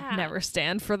Tiff would Yeah. never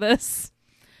stand for this.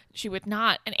 She would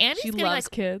not. And Andy's She getting, loves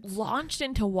like, kids. launched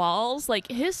into walls. Like,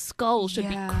 his skull should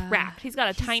be Yeah. cracked. He's got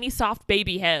a tiny, soft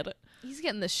baby head. He's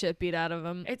getting the shit beat out of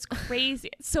him. It's crazy.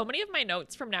 So many of my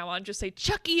notes from now on just say,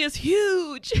 Chucky is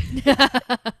huge.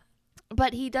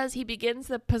 But he begins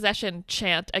the possession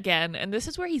chant again. And this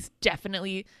is where he's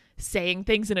definitely saying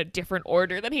things in a different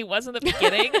order than he was in the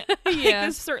beginning. Like, Yeah.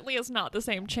 this certainly is not the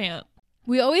same chant.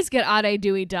 We always get Ade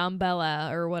Dewey Dom Bella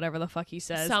or whatever the fuck he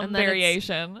says. Some and then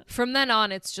variation. from then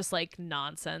on, it's just like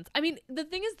nonsense. I mean, the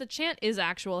thing is, the chant is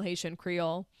actual Haitian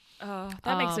Creole.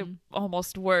 That makes it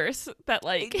almost worse. That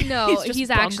like No, he's he's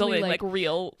just actually, bungling like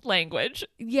real language.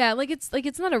 Yeah,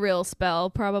 it's not a real spell,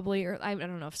 probably, or I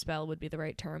don't know if spell would be the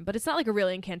right term, but it's not like a real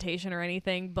incantation or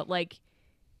anything. But like,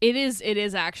 it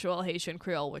is actual Haitian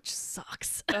Creole, which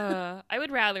sucks. I would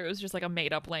rather it was just like a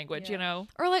made up language, you know?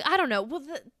 Or like, I don't know. Well,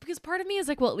 because part of me is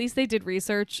like, well, at least they did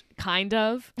research, kind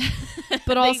of.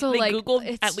 But also they like, Googled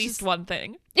it's at least just, one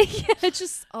thing. Yeah, it's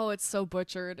just it's so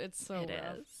butchered. It's so It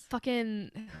rough. is.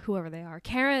 Fucking whoever they are,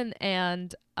 Karen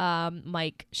and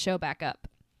Mike show back up.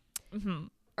 Mm-hmm.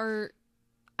 Or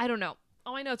I don't know.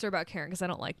 All my notes are about Karen because I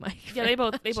don't like Mike. Yeah, they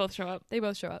both show up. They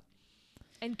both show up.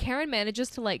 And Karen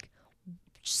manages to like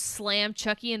slam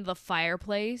Chucky into the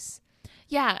fireplace.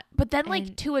 Yeah, but then like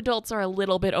And- two adults are a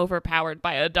little bit overpowered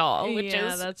by a doll, which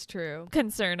yeah, is that's true.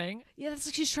 concerning. Yeah, that's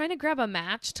like she's trying to grab a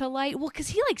match to light. Well, because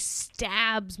he like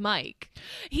stabs Mike.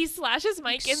 He slashes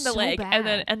Mike in the so leg,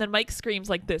 bad. and then Mike screams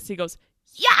like this. He goes,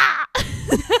 "Yeah!"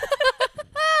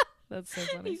 That's so He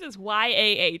funny. says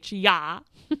YAH, yeah.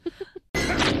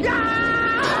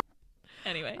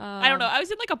 Anyway, I don't know. I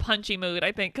was in like a punchy mood,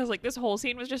 I think, because like this whole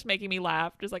scene was just making me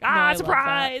laugh. Just like, I love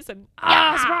surprise! And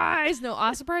Surprise!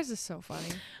 No, surprise is so funny.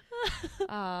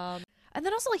 And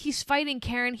then also like he's fighting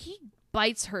Karen. He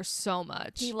bites her so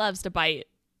much, He loves to bite.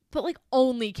 but like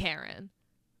only Karen.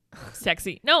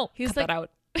 Sexy. No, He's cut like- that out.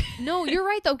 No, you're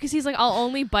right though, because he's like, I'll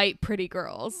only bite pretty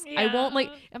girls. I won't like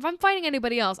Yeah. if I'm fighting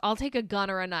anybody else, I'll take a gun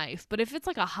or a knife. But if it's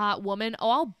like a hot woman,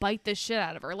 I'll bite the shit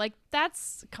out of her. Like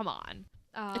that's come on.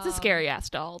 It's a scary ass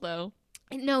doll, though.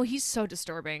 No, he's so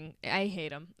disturbing. I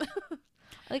hate him.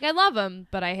 Like I love him,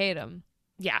 but I hate him.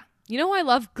 Yeah. You know who I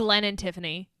love? Glenn and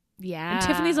Tiffany. Yeah. And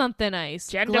Tiffany's on thin ice.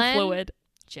 gender Glenn, fluid.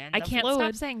 Gender I can't fluid.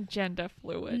 stop saying gender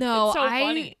fluid. No, it's so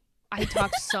funny. I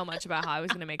talked so much about how I was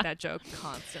gonna make that joke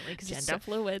constantly because Gender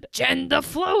fluid. gender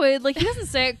fluid. Like he doesn't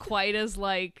say it quite as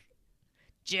like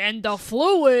gender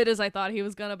fluid as I thought he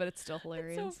was gonna, but it's still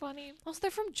hilarious. It's so funny. Also, they're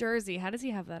from Jersey. How does he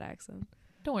have that accent?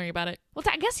 Don't worry about it. Well,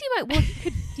 I guess he might. Well,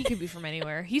 he could be from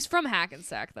anywhere. He's from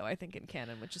Hackensack, though, I think, in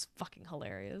canon, which is fucking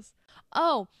hilarious.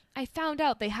 Oh, I found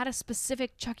out they had a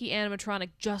specific Chucky animatronic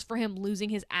just for him losing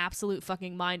his absolute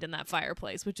fucking mind in that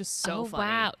fireplace, which is so funny.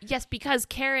 Wow. Yes, because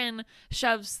Karen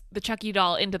shoves the Chucky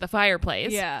doll into the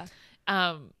fireplace. Yeah.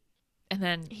 And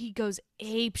then He goes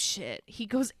ape shit. He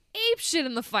goes ape shit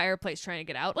in the fireplace trying to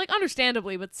get out. Like,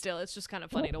 understandably, but still, it's just kind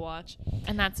of funny to watch.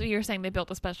 and that's what you're saying they built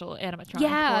a special animatronic.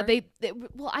 Yeah, for? they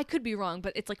well, I could be wrong,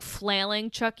 but it's like flailing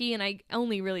Chucky, and I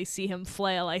only really see him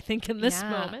flail, I think, in this Yeah.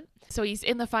 moment. So he's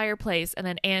in the fireplace, and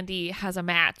then Andy has a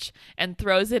match and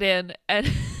throws it in, and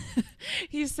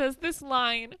he says this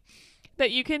line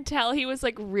that you can tell he was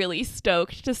like really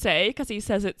stoked to say because he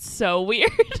says it's so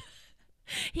weird.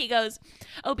 He goes,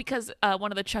 "Oh, because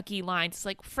one of the Chucky lines is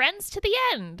like friends to the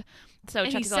end." So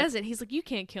And Chucky's he says it. He's like, "You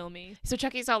can't kill me." So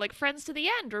Chucky's all like, "Friends to the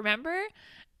end, remember?"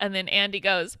 And then Andy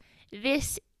goes,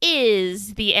 "This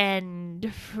is the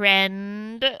end,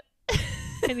 friend."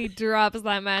 And he drops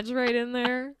that match right in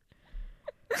there.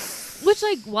 Which,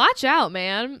 like, watch out,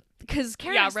 man. Because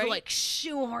Karen Yeah, has right? to, like,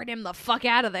 shoehorn him the fuck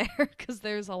out of there. Because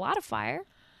there's a lot of fire.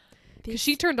 Because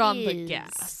she turned on the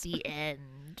gas. The end,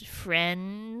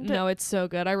 friend. No, it's so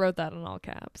good. I wrote that in all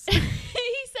caps. He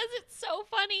says it's so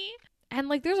funny. And,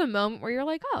 like, there's a moment where you're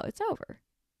like, oh, it's over.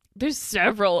 There's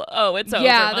several. Oh, it's over.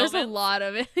 Yeah, there's a moments. lot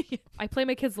of it. I play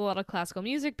my kids a lot of classical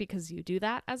music because you do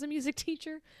that as a music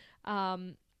teacher.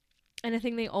 And a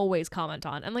thing they always comment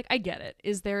on, and like I get it,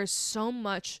 is there's so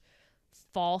much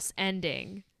false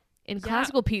ending in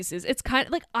classical pieces. It's kind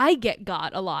of like I get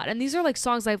got a lot, and these are like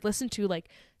songs I've listened to like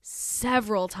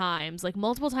several times, like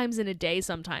multiple times in a day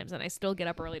sometimes, and I still get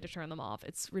up early to turn them off.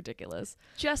 It's ridiculous.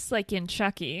 Just like in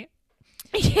Chucky.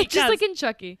 Just like in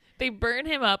Chucky. They burn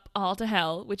him up all to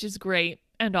hell, which is great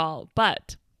and all,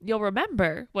 but you'll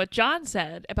remember what John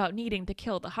said about needing to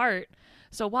kill the heart.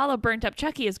 So while a burnt up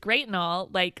Chucky is great and all,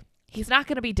 like, he's not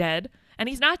going to be dead, and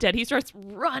he's not dead. He starts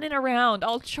running around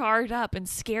all charred up and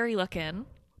scary looking.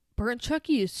 Burnt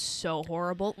Chucky is so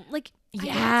horrible. Like,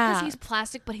 Yeah. because he's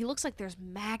plastic, but he looks like there's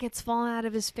maggots falling out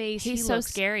of his face. He's He so looks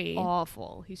scary.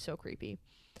 awful. He's so creepy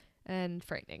and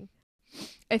frightening.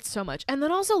 It's so much. And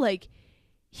then also like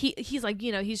he's like,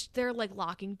 you know, they're like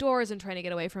locking doors and trying to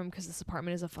get away from him because this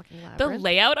apartment is a fucking The labyrinth.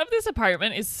 layout of this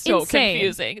apartment is so Insane.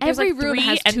 confusing. There's Every like room 3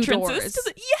 has 2 entrances doors. to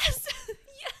the- yes.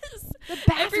 Yes. The Every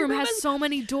bathroom room has has- so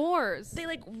many doors. They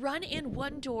like run in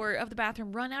one door of the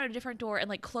bathroom, run out a different door, and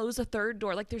like close a third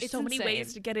door. Like there's It's so many insane.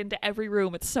 ways to get into every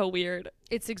room. It's so weird.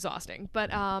 It's exhausting.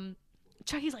 But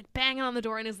Chucky's like banging on the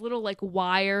door and his little like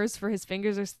wires for his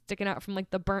fingers are sticking out from like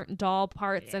the burnt doll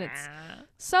parts and it's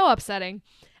so upsetting.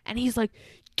 And he's like,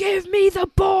 give me the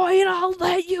boy and I'll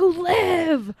let you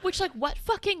live. Which, like, what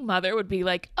fucking mother would be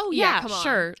like, oh, Yeah, yeah, come on.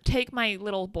 sure, take my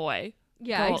little boy.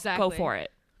 Yeah, Go- exactly. Go for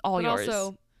it. All But yours.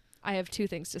 also, I have two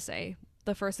things to say.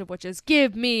 The first of which is,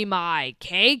 give me my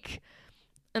cake.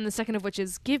 And the second of which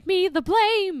is, give me the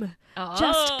blame.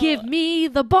 Just give me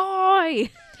the boy.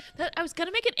 I was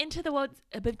gonna make it into the woods.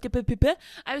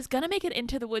 I was gonna make it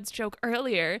into the woods joke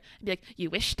earlier. And be like, you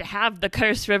wish to have the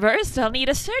curse reversed? I'll need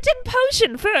a certain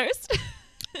potion first.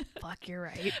 Fuck, you're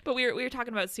right. But we were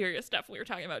talking about serious stuff. We were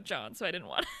talking about John, so I didn't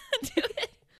want to do it.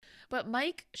 But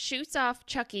Mike shoots off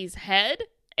Chucky's head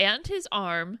and his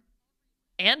arm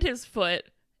and his foot,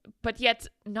 but yet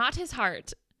not his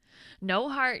heart. No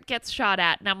heart gets shot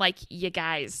at. And I'm like, you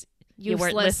guys, you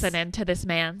weren't Useless. listening to this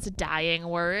man's dying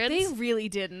words. They really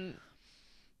didn't.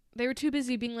 They were too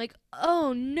busy being like,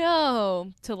 oh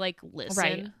no, to like listen.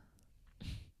 Right.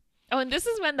 Oh, and this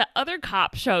is when the other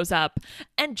cop shows up.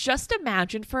 And just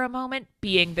imagine for a moment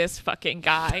being this fucking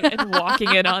guy and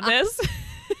walking in on this.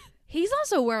 He's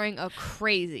also wearing a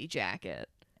crazy jacket.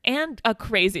 And a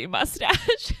crazy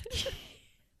mustache.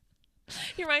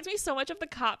 He reminds me so much of the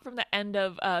cop from the end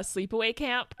of Sleepaway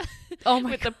Camp. Oh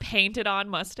my with the painted on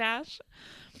mustache.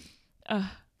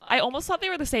 I almost thought they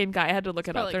were the same guy. I had to look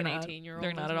it up. Like They're an not. 18-year-old.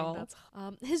 They're not at all.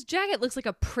 His jacket looks like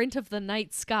a print of the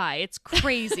night sky. It's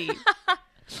crazy.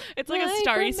 It's like a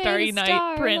starry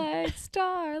night print.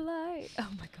 Starlight. Oh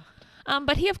my god.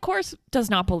 But he, of course, does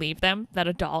not believe them that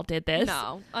a doll did this.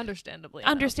 No, understandably.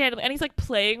 Understandably. And he's like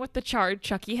playing with the charred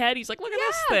Chucky head. He's like, look at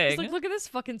this thing. He's like, look at this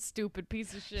fucking stupid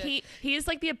piece of shit. He is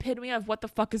like the epitome of what the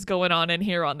fuck is going on in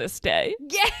here on this day.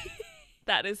 Yeah.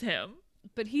 That is him.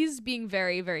 But he's being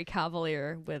very, very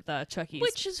cavalier with Chucky's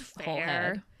Which is whole fair.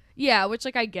 head. Yeah, which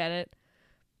like I get it.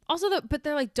 Also, but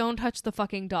they're like, don't touch the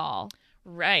fucking doll.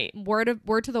 Right. Word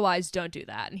to the wise, don't do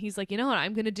that. And he's like, you know what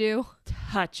I'm gonna do?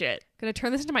 Touch it. Gonna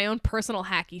turn this into my own personal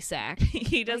hacky sack.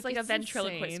 He does like a it's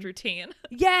ventriloquist insane. routine.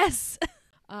 Yes.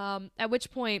 At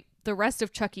which point the rest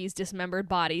of Chucky's dismembered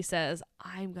body says,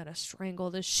 I'm gonna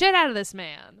strangle the shit out of this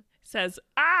man. Says,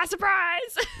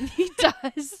 surprise! He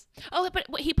does. Oh, but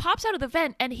he pops out of the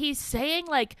vent and he's saying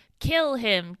like, kill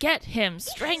him, get him,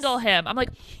 strangle him. I'm like,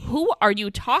 who are you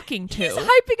talking to? He's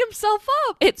hyping himself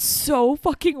up. It's so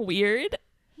fucking weird.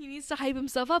 He needs to hype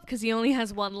himself up because he only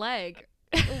has one leg.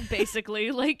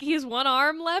 Basically. Like he has one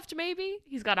arm left, maybe.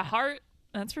 He's got a heart.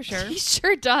 That's for sure. He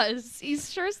sure does. He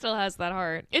sure still has that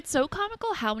heart. It's so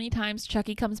comical how many times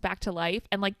Chucky comes back to life,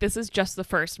 and like this is just the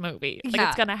first movie. Like Yeah.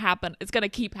 it's gonna happen. It's gonna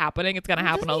keep happening. It's gonna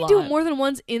happen Doesn't a he lot. do it more than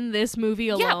once in this movie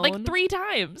alone? Yeah, like 3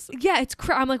 times. Yeah, it's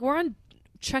I'm like, we're on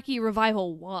Chucky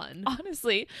Revival 1.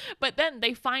 Honestly. But then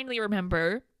they finally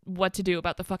remember what to do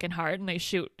about the fucking heart, and they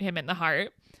shoot him in the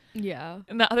heart. Yeah.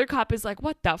 And the other cop is like,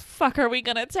 what the fuck are we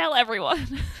gonna tell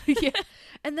everyone? Yeah.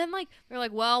 And then like they're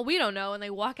like, well, we don't know, and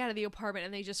they walk out of the apartment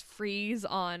and they just freeze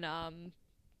on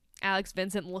Alex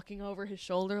Vincent looking over his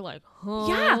shoulder like, huh?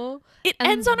 Yeah. It And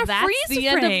ends on a that's freeze the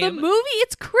frame. end of the movie.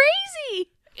 It's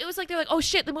crazy. It was like they're like, oh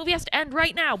shit, the movie has to end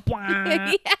right now.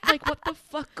 Yeah. Like what the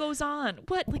fuck goes on?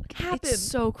 What like happened? It's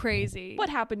so crazy. What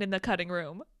happened in the cutting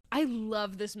room? I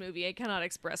love this movie. I cannot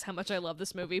express how much I love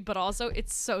this movie, but also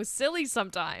it's so silly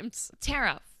sometimes.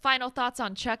 Tara, final thoughts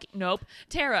on Chucky? Nope.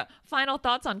 Tara, final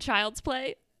thoughts on Child's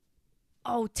Play?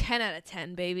 Oh, 10 out of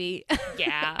 10, baby.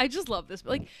 Yeah. I just love this.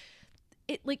 Like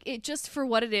it just for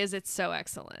what it is, it's so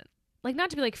excellent. Like not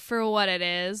to be like for what it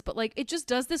is, but like it just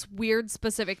does this weird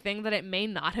specific thing that it may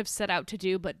not have set out to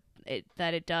do, but it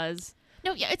does.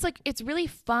 No, yeah, it's like it's really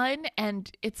fun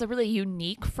and it's a really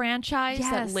unique franchise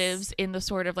that Yes. lives in the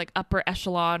sort of like upper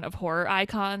echelon of horror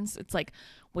icons. It's like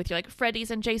with your like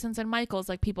Freddy's and Jason's and Michael's,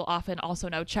 like people often also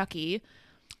know Chucky.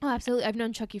 Oh, absolutely. I've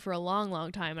known Chucky for a long,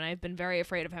 long time, and I've been very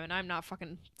afraid of him, and I'm not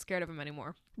fucking scared of him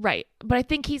anymore. Right. But I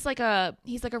think he's like a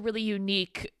really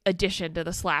unique addition to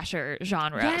the slasher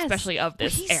genre, Yes. especially of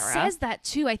this he era. says that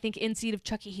too, I think, in Seed of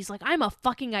Chucky. He's like, I'm a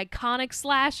fucking iconic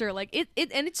slasher. Like it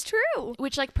and it's true.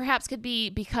 Which like perhaps could be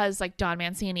because like Don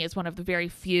Mancini is one of the very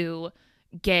few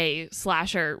gay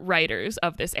slasher writers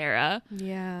of this era.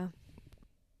 Yeah.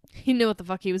 He knew what the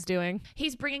fuck he was doing.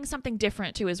 He's bringing something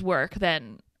different to his work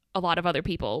than a lot of other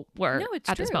people were No, it's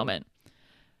at this true. moment.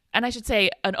 And I should say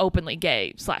an openly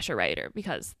gay slasher writer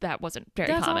because that wasn't very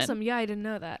That's common. awesome. Yeah, I didn't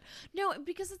know that. No,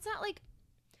 because it's not like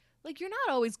you're not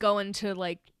always going to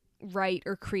like write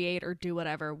or create or do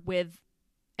whatever with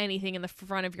anything in the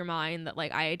front of your mind that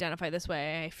like I identify this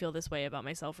way, I feel this way about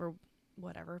myself or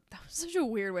whatever. That was such a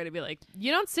weird way to be like,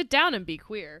 you don't sit down and be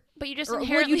queer. But you just Well,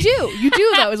 inherently you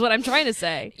do though, is what I'm trying to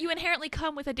say. you inherently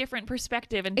come with a different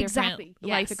perspective and different Exactly.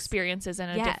 life Yes. experiences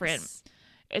and a Yes. different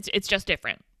it's just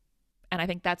different. And I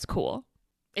think that's cool.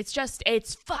 It's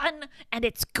fun and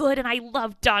it's good and I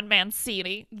love Don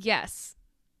Mancini. Yes.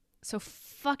 So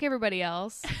fuck everybody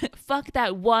else. Fuck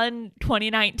that one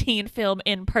 2019 film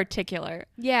in particular.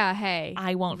 Yeah, hey.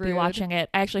 I won't be Rude. watching it.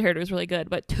 I actually heard it was really good,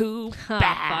 but too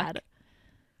bad. Fuck.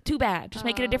 Too bad. Just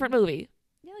make it a different movie.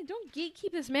 Yeah, like, don't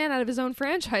gatekeep this man out of his own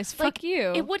franchise. Fuck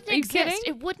you. It wouldn't Are you exist. kidding?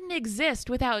 It wouldn't exist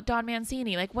without Don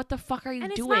Mancini. Like, what the fuck are you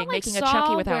And it's doing not like making a Saw,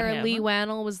 Chucky without where him? Lee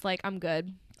Wannell was like, I'm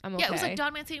good. I'm okay. Yeah, it was like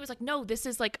Don Mancini was like, no, this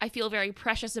is like, I feel very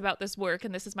precious about this work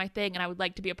and this is my thing and I would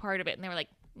like to be a part of it. And they were like,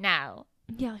 no.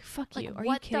 Yeah, like, fuck Like, you. Are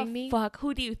what you kidding the me? fuck?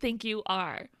 Who do you think you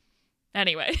are?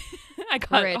 Anyway, I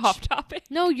got Rich. off topic.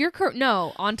 No,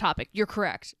 no, on topic. You're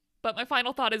correct. But my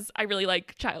final thought is I really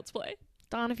like Child's Play.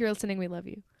 Don, if you're listening, we love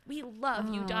you. We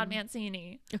love you, Don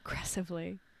Mancini.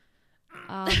 Aggressively.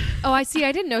 Oh, I see.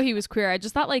 I didn't know he was queer. I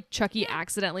just thought like Chucky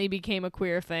accidentally became a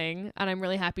queer thing, and I'm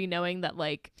really happy knowing that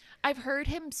like I've heard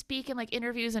him speak in like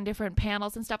interviews and different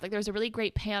panels and stuff. Like there was a really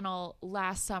great panel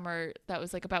last summer that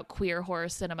was like about queer horror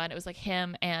cinema, and it was like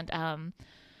him and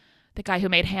the guy who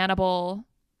made Hannibal.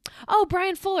 oh,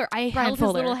 Brian Fuller. I Brian held Fuller.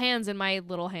 his little hands in my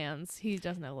little hands. He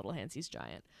doesn't have little hands. He's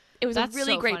giant. It was That's a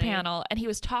really so great funny. panel, and he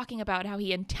was talking about how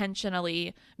he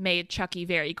intentionally made Chucky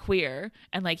very queer,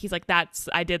 and like he's like,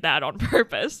 I did that on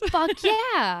purpose. Fuck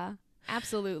yeah.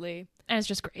 Absolutely. And it's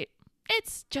just great.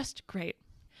 It's just great.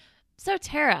 So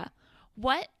Tara,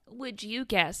 what would you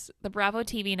guess the Bravo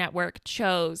TV network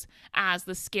chose as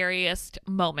the scariest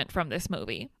moment from this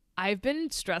movie? I've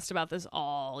been stressed about this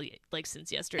all like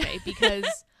since yesterday because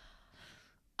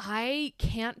I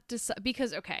can't decide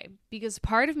because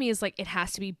part of me is like it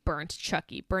has to be Burnt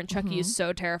Chucky. Burnt Chucky is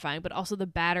so terrifying, but also the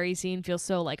battery scene feels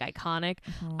so like iconic.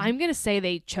 I'm gonna say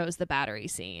they chose the battery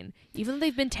scene, even though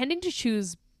they've been tending to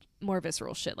choose more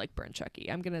visceral shit like Burnt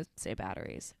Chucky. I'm gonna say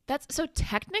batteries. That's so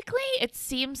technically it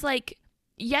seems like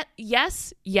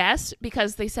yes,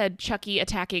 because they said Chucky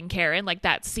attacking Karen, like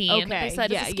that scene. Okay, They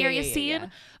said yeah, it's the scariest yeah.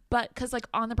 scene. But because like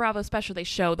on the Bravo special, they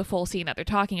show the full scene that they're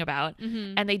talking about,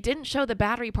 and they didn't show the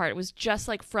battery part. It was just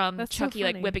like from That's so Chucky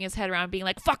like funny. whipping his head around, being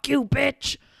like "fuck you,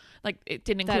 bitch." Like it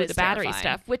didn't That include is the battery terrifying.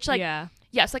 stuff, which like yeah.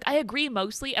 yes, like I agree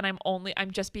mostly, and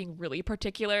I'm just being really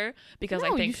particular because No,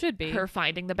 I you think should be. her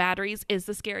finding the batteries is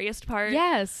the scariest part.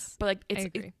 Yes. But like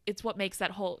agree. it's what makes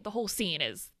the whole scene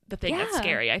is the thing that's Yeah.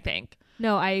 scary, I think.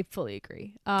 No, I fully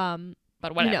agree. But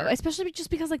whatever. You know, especially just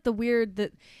because like the weird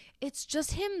that it's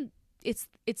just him.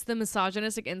 It's the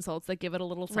misogynistic insults that give it a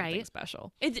little something Right.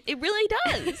 special. It really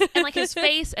does. And like his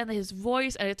face and his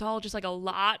voice, and it's all just like a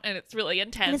lot, and it's really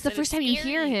intense. And it's the first time you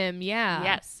hear scary. him. Yeah.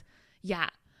 Yes. Yeah.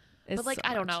 It's But like so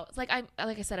I don't much. know. It's like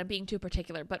like I said, I'm being too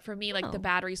particular. But for me, like the No.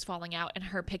 batteries falling out and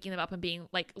her picking them up and being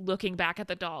like looking back at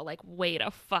the doll, like wait a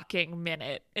fucking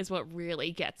minute, is what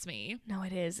really gets me. No,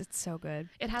 it is. It's so good.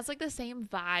 It has like the same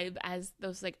vibe as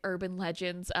those like urban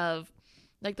legends of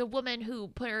like the woman who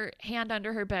put her hand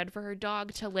under her bed for her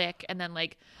dog to lick, and then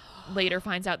like later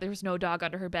finds out there was no dog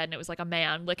under her bed and it was like a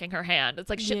man licking her hand. It's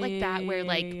like shit like that where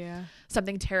like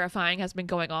something terrifying has been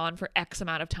going on for X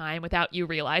amount of time without you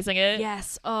realizing it.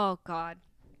 Yes. Oh God.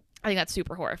 I think that's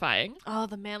super horrifying. Oh,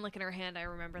 the man licking her hand. I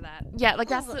remember that. Yeah, like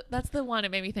that's the one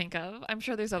it made me think of. I'm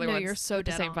sure there's other No, ones you're so with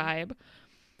the dead same on. vibe.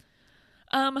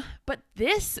 But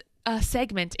this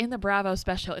segment in the Bravo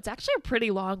special, it's actually a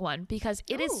pretty long one because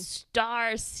it is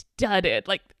star-studded.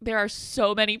 Like there are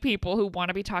so many people who want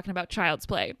to be talking about Child's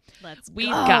Play. We've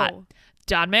got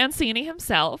Don Mancini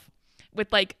himself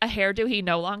with like a hairdo he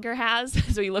no longer has,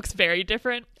 so he looks very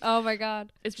different. Oh my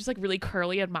God. It's just like really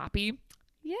curly and moppy.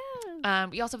 Yeah.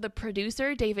 We also have the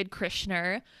producer, David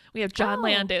Krishner. We have John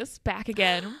Landis back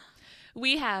again.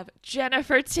 We have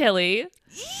Jennifer Tilly.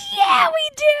 Yeah, we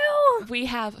do. We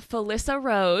have Felissa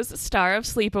Rose, star of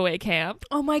Sleepaway Camp.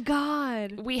 Oh my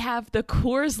God. We have the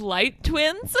Coors Light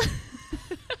twins.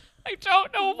 I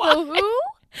don't know why. The who?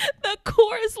 The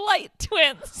Coors Light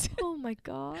twins. Oh my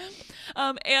God.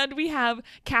 And we have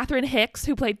Catherine Hicks,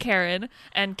 who played Karen,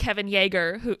 and Kevin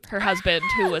Yeager, who her husband,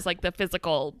 who was like the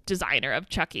physical designer of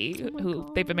Chucky,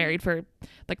 who they've been married for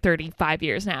like 35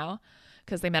 years now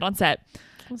because they met on set.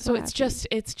 So it's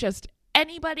just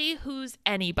anybody who's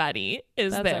anybody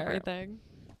is That's there. everything.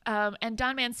 And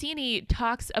Don Mancini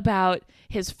talks about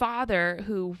his father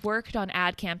who worked on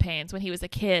ad campaigns when he was a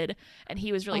kid, and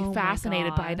he was really Oh my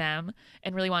fascinated by God. them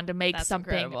and really wanted to make That's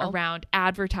something incredible. around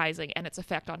advertising and its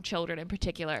effect on children in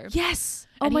particular. Yes.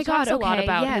 And Oh my he talks God. a lot okay,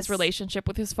 about yes. his relationship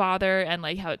with his father and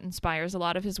like how it inspires a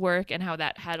lot of his work and how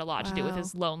that had a lot to do with Wow.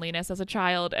 his loneliness as a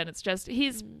child. And it's just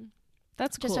he's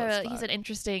That's just cool. as he's fuck. an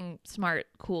interesting, smart,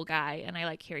 cool guy, and I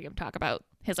like hearing him talk about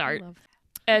his I art. love that.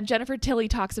 And Jennifer Tilly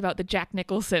talks about the Jack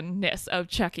Nicholson-ness of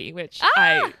Chucky, which Ah!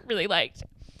 I really liked.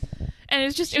 And it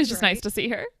was just She's nice right. to see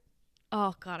her.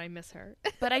 Oh God, I miss her.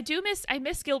 But I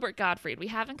miss Gilbert Gottfried. We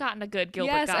haven't gotten a good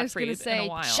Gilbert yes, I was Gottfried gonna say in a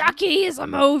while. Chucky is a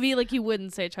movie. Like he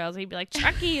wouldn't say Charles. He'd be like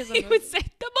Chucky is a He movie. would say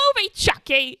the movie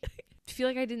Chucky. I feel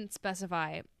like I didn't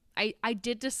specify. I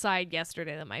did decide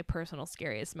yesterday that my personal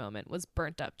scariest moment was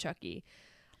burnt up Chucky.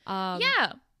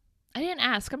 Yeah. I didn't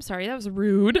ask. I'm sorry. That was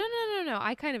rude. No.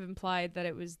 I kind of implied that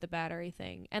it was the battery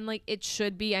thing, and like it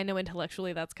should be. I know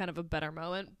intellectually that's kind of a better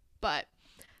moment, but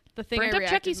the thing Burnt I up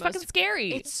reacted Chucky's most, fucking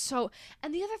scary. it's so.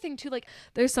 And the other thing too, like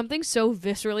there's something so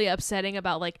viscerally upsetting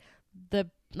about like the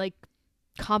like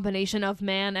combination of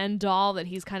man and doll that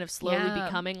he's kind of slowly Yeah.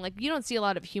 becoming. Like you don't see a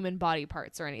lot of human body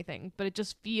parts or anything, but it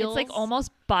just feels It's like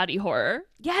almost body horror.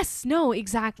 Yes, no,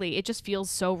 exactly. It just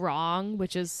feels so wrong,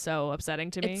 which is so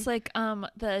upsetting to me. It's like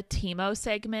the Timo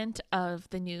segment of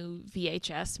the new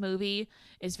VHS movie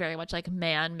is very much like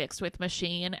man mixed with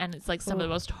machine, and it's like some of the Ugh.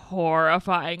 most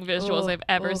horrifying visuals Ugh, I've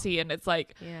ever ugh. seen. It's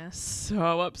like yes.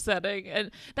 so upsetting, and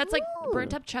that's like Ooh.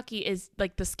 Burnt Up Chucky is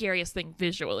like the scariest thing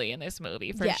visually in this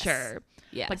movie for Yes. sure.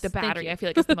 Yes. Like the thank battery, you. I feel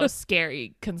like is the most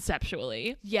scary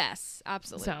conceptually. Yes,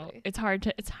 absolutely. So it's hard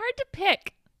to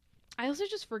pick. I also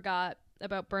just forgot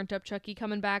about Burnt Up Chucky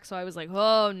coming back, so I was like,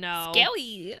 oh no.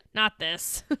 Scary. Not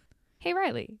this. Hey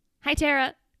Riley, Hi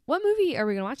Tara. what movie are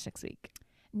we gonna watch next week?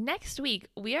 Next week,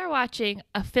 we are watching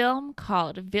a film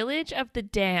called Village of the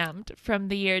Damned from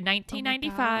the year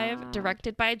 1995, God.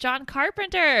 directed by John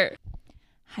Carpenter.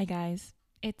 Hi, guys.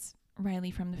 It's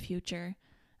Riley from the future.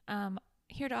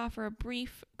 Here to offer a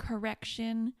brief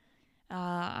correction.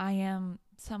 I am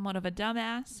somewhat of a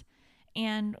dumbass,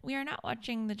 and we are not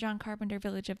watching the John Carpenter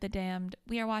Village of the Damned.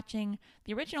 We are watching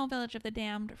the original Village of the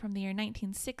Damned from the year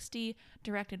 1960,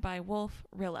 directed by Wolf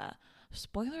Rilla.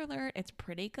 Spoiler alert, it's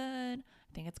pretty good.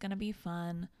 I think it's going to be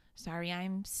fun. Sorry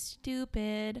I'm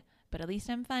stupid, but at least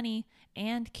I'm funny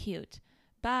and cute.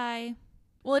 Bye.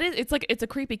 Well, it's a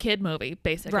creepy kid movie,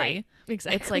 basically. Right.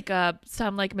 Exactly. It's like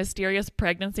some like mysterious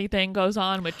pregnancy thing goes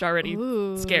on, which already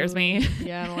scares me.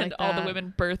 Yeah, I don't like And all the that.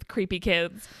 women birth creepy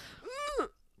kids.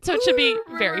 So it should be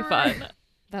very fun.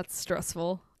 That's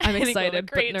stressful. I'm I think we'll have a excited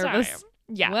but great nervous. time.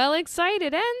 Yeah. Well,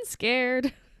 excited and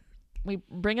scared. We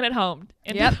bringing it home.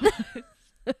 Yep.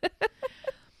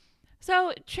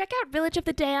 So check out Village of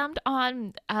the Damned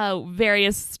on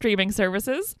various streaming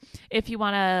services if you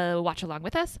want to watch along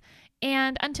with us.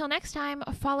 And until next time,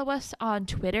 follow us on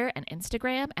Twitter and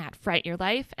Instagram at Fright Your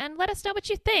Life and let us know what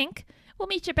you think. We'll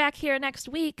meet you back here next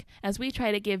week as we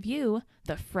try to give you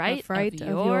the fright, of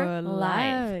your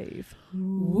life.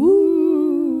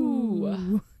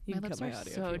 Ooh. You My can lips cut are my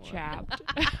audio if so you want. chapped.